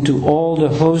incense into all the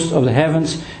host of the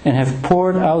heavens, and have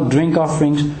poured out drink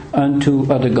offerings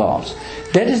unto other gods.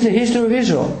 That is the history of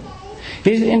Israel.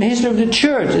 In the history of the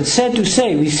church, it's sad to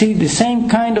say, we see the same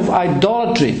kind of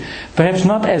idolatry. Perhaps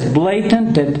not as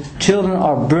blatant, that children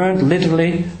are burned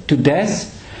literally to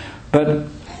death, but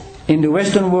in the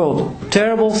Western world,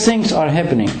 terrible things are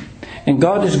happening. And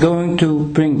God is going to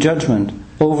bring judgment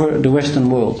over the Western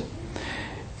world.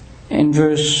 In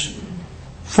verse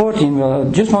 14, well,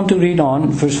 I just want to read on.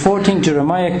 Verse 14,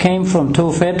 Jeremiah came from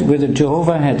Tophet, whither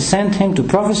Jehovah had sent him to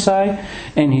prophesy,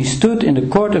 and he stood in the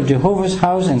court of Jehovah's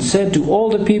house, and said to all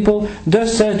the people,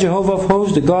 thus says Jehovah of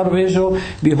hosts, the God of Israel,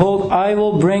 behold, I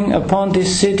will bring upon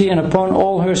this city and upon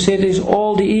all her cities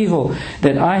all the evil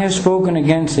that I have spoken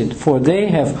against it, for they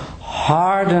have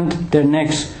hardened their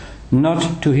necks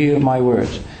not to hear my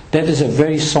words. That is a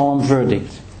very solemn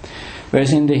verdict.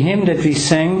 Whereas in the hymn that we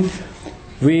sang,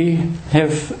 we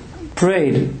have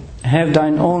prayed, have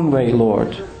thine own way,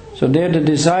 Lord. So there the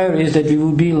desire is that we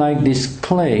will be like this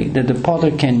clay that the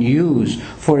potter can use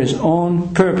for his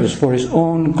own purpose, for his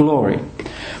own glory.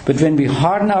 But when we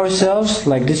harden ourselves,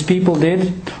 like these people did,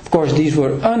 of course these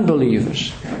were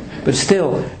unbelievers, but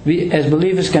still, we as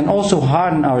believers can also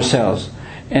harden ourselves.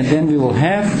 And then we will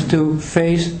have to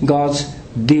face God's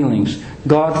dealings.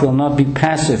 God will not be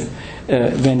passive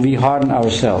when we harden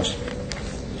ourselves.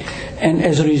 And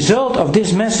as a result of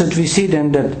this message, we see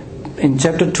then that in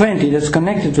chapter 20, that's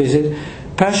connected with it,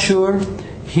 Pashur,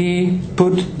 he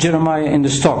put Jeremiah in the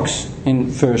stocks in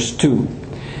verse 2.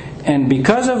 And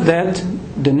because of that,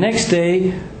 the next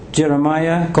day,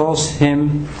 Jeremiah calls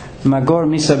him Magor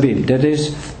Misabib, that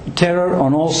is, terror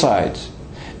on all sides.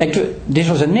 Actually, this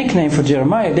was a nickname for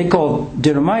Jeremiah. They called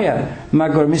Jeremiah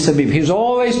Magor Misabib. He was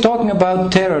always talking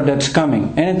about terror that's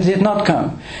coming, and it did not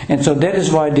come. And so that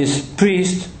is why this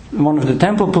priest, one of the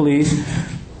temple police,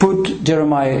 put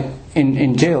Jeremiah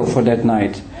in jail for that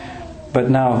night. But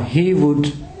now he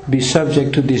would be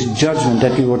subject to this judgment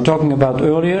that we were talking about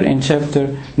earlier in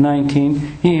chapter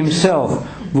 19. He himself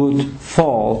would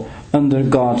fall under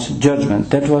God's judgment.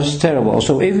 That was terrible.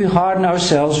 So if we harden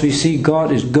ourselves, we see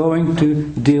God is going to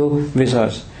deal with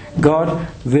us. God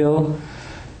will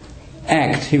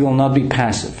act. He will not be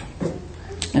passive.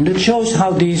 And it shows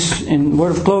how these, in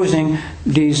word of closing,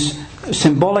 these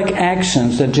symbolic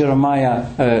actions that Jeremiah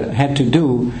had to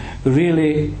do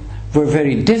really were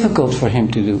very difficult for him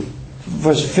to do. It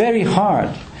was very hard.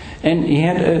 And he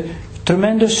had a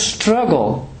tremendous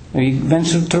struggle. He went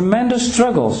through tremendous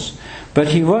struggles. But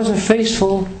he was a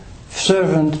faithful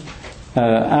servant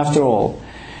after all.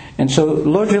 And so,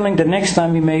 Lord willing, the next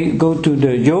time we may go to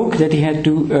the yoke that he had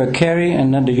to carry,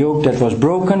 and then the yoke that was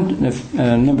broken.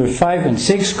 Number 5 and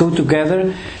 6 go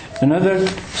together. Another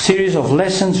series of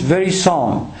lessons, very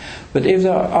solemn. But if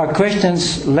there are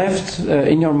questions left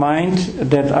in your mind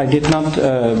that I did not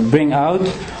bring out,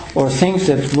 or things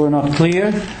that were not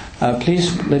clear,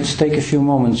 please let's take a few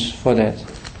moments for that.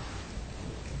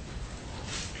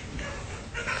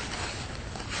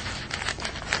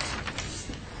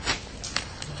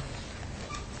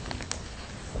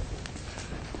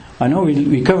 I know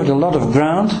we covered a lot of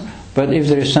ground, but if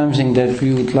there is something that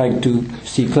we would like to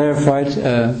see clarified,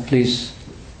 please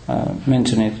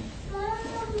mention it.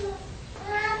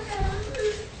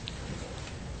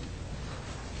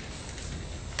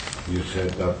 You said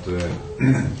that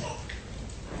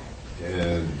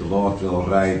the Lord will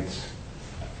write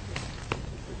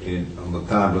on the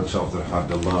tablets of their heart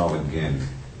the law again,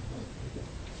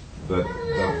 but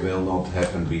that will not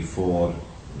happen before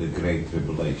the Great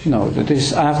Tribulation. No, that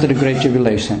is after the Great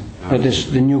Tribulation. That is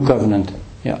the new covenant.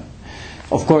 Yeah.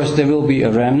 Of course, there will be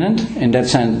a remnant. In that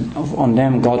sense, on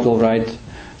them God will write.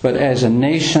 But as a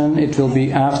nation, it will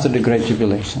be after the Great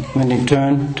Tribulation, when they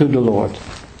turn to the Lord,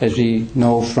 as we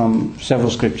know from several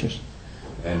scriptures.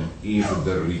 And even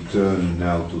the return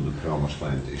now to the Promised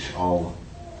Land is all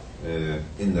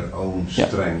in their own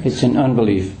strength. It's in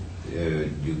unbelief.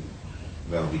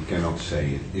 We cannot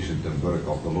say it isn't the work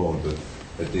of the Lord, but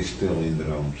it is still in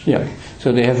their own strength. Yeah.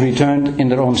 So they have returned in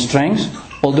their own strength,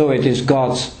 although it is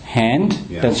God's hand,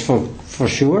 that's for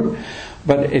sure,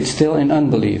 but it's still in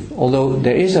unbelief. Although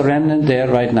there is a remnant there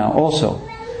right now also.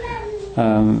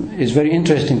 It's very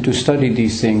interesting to study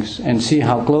these things and see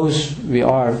how close we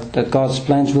are that God's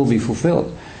plans will be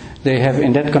fulfilled. They have,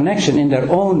 in that connection, in their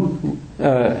own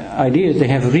ideas, they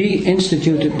have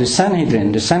reinstituted the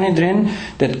Sanhedrin. The Sanhedrin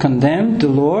that condemned the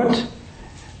Lord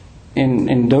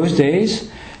in those days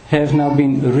have now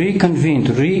been reconvened,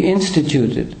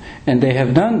 reinstituted. And they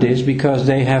have done this because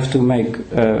they have to make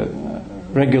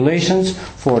regulations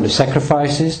for the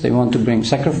sacrifices. They want to bring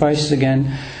sacrifices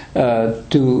again,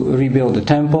 to rebuild the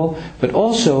temple, but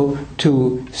also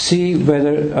to see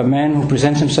whether a man who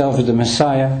presents himself as the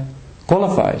Messiah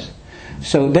qualifies.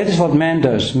 So that is what man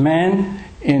does. Man,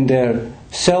 in their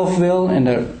self-will and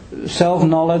their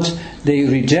self-knowledge, they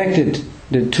rejected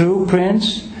the true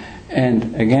prince,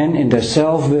 and again in their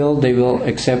self-will they will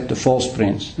accept the false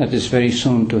prince. That is very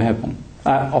soon to happen.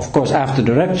 Of course after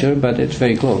the rapture, but it's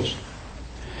very close.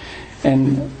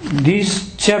 And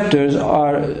these chapters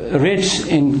are rich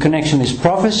in connection with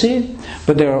prophecy,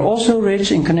 but they are also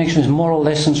rich in connection with moral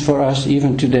lessons for us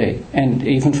even today, and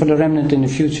even for the remnant in the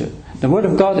future. The Word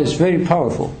of God is very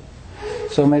powerful.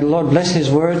 So may the Lord bless His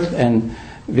Word, and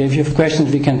if you have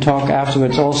questions we can talk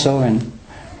afterwards also, and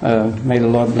may the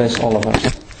Lord bless all of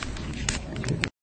us.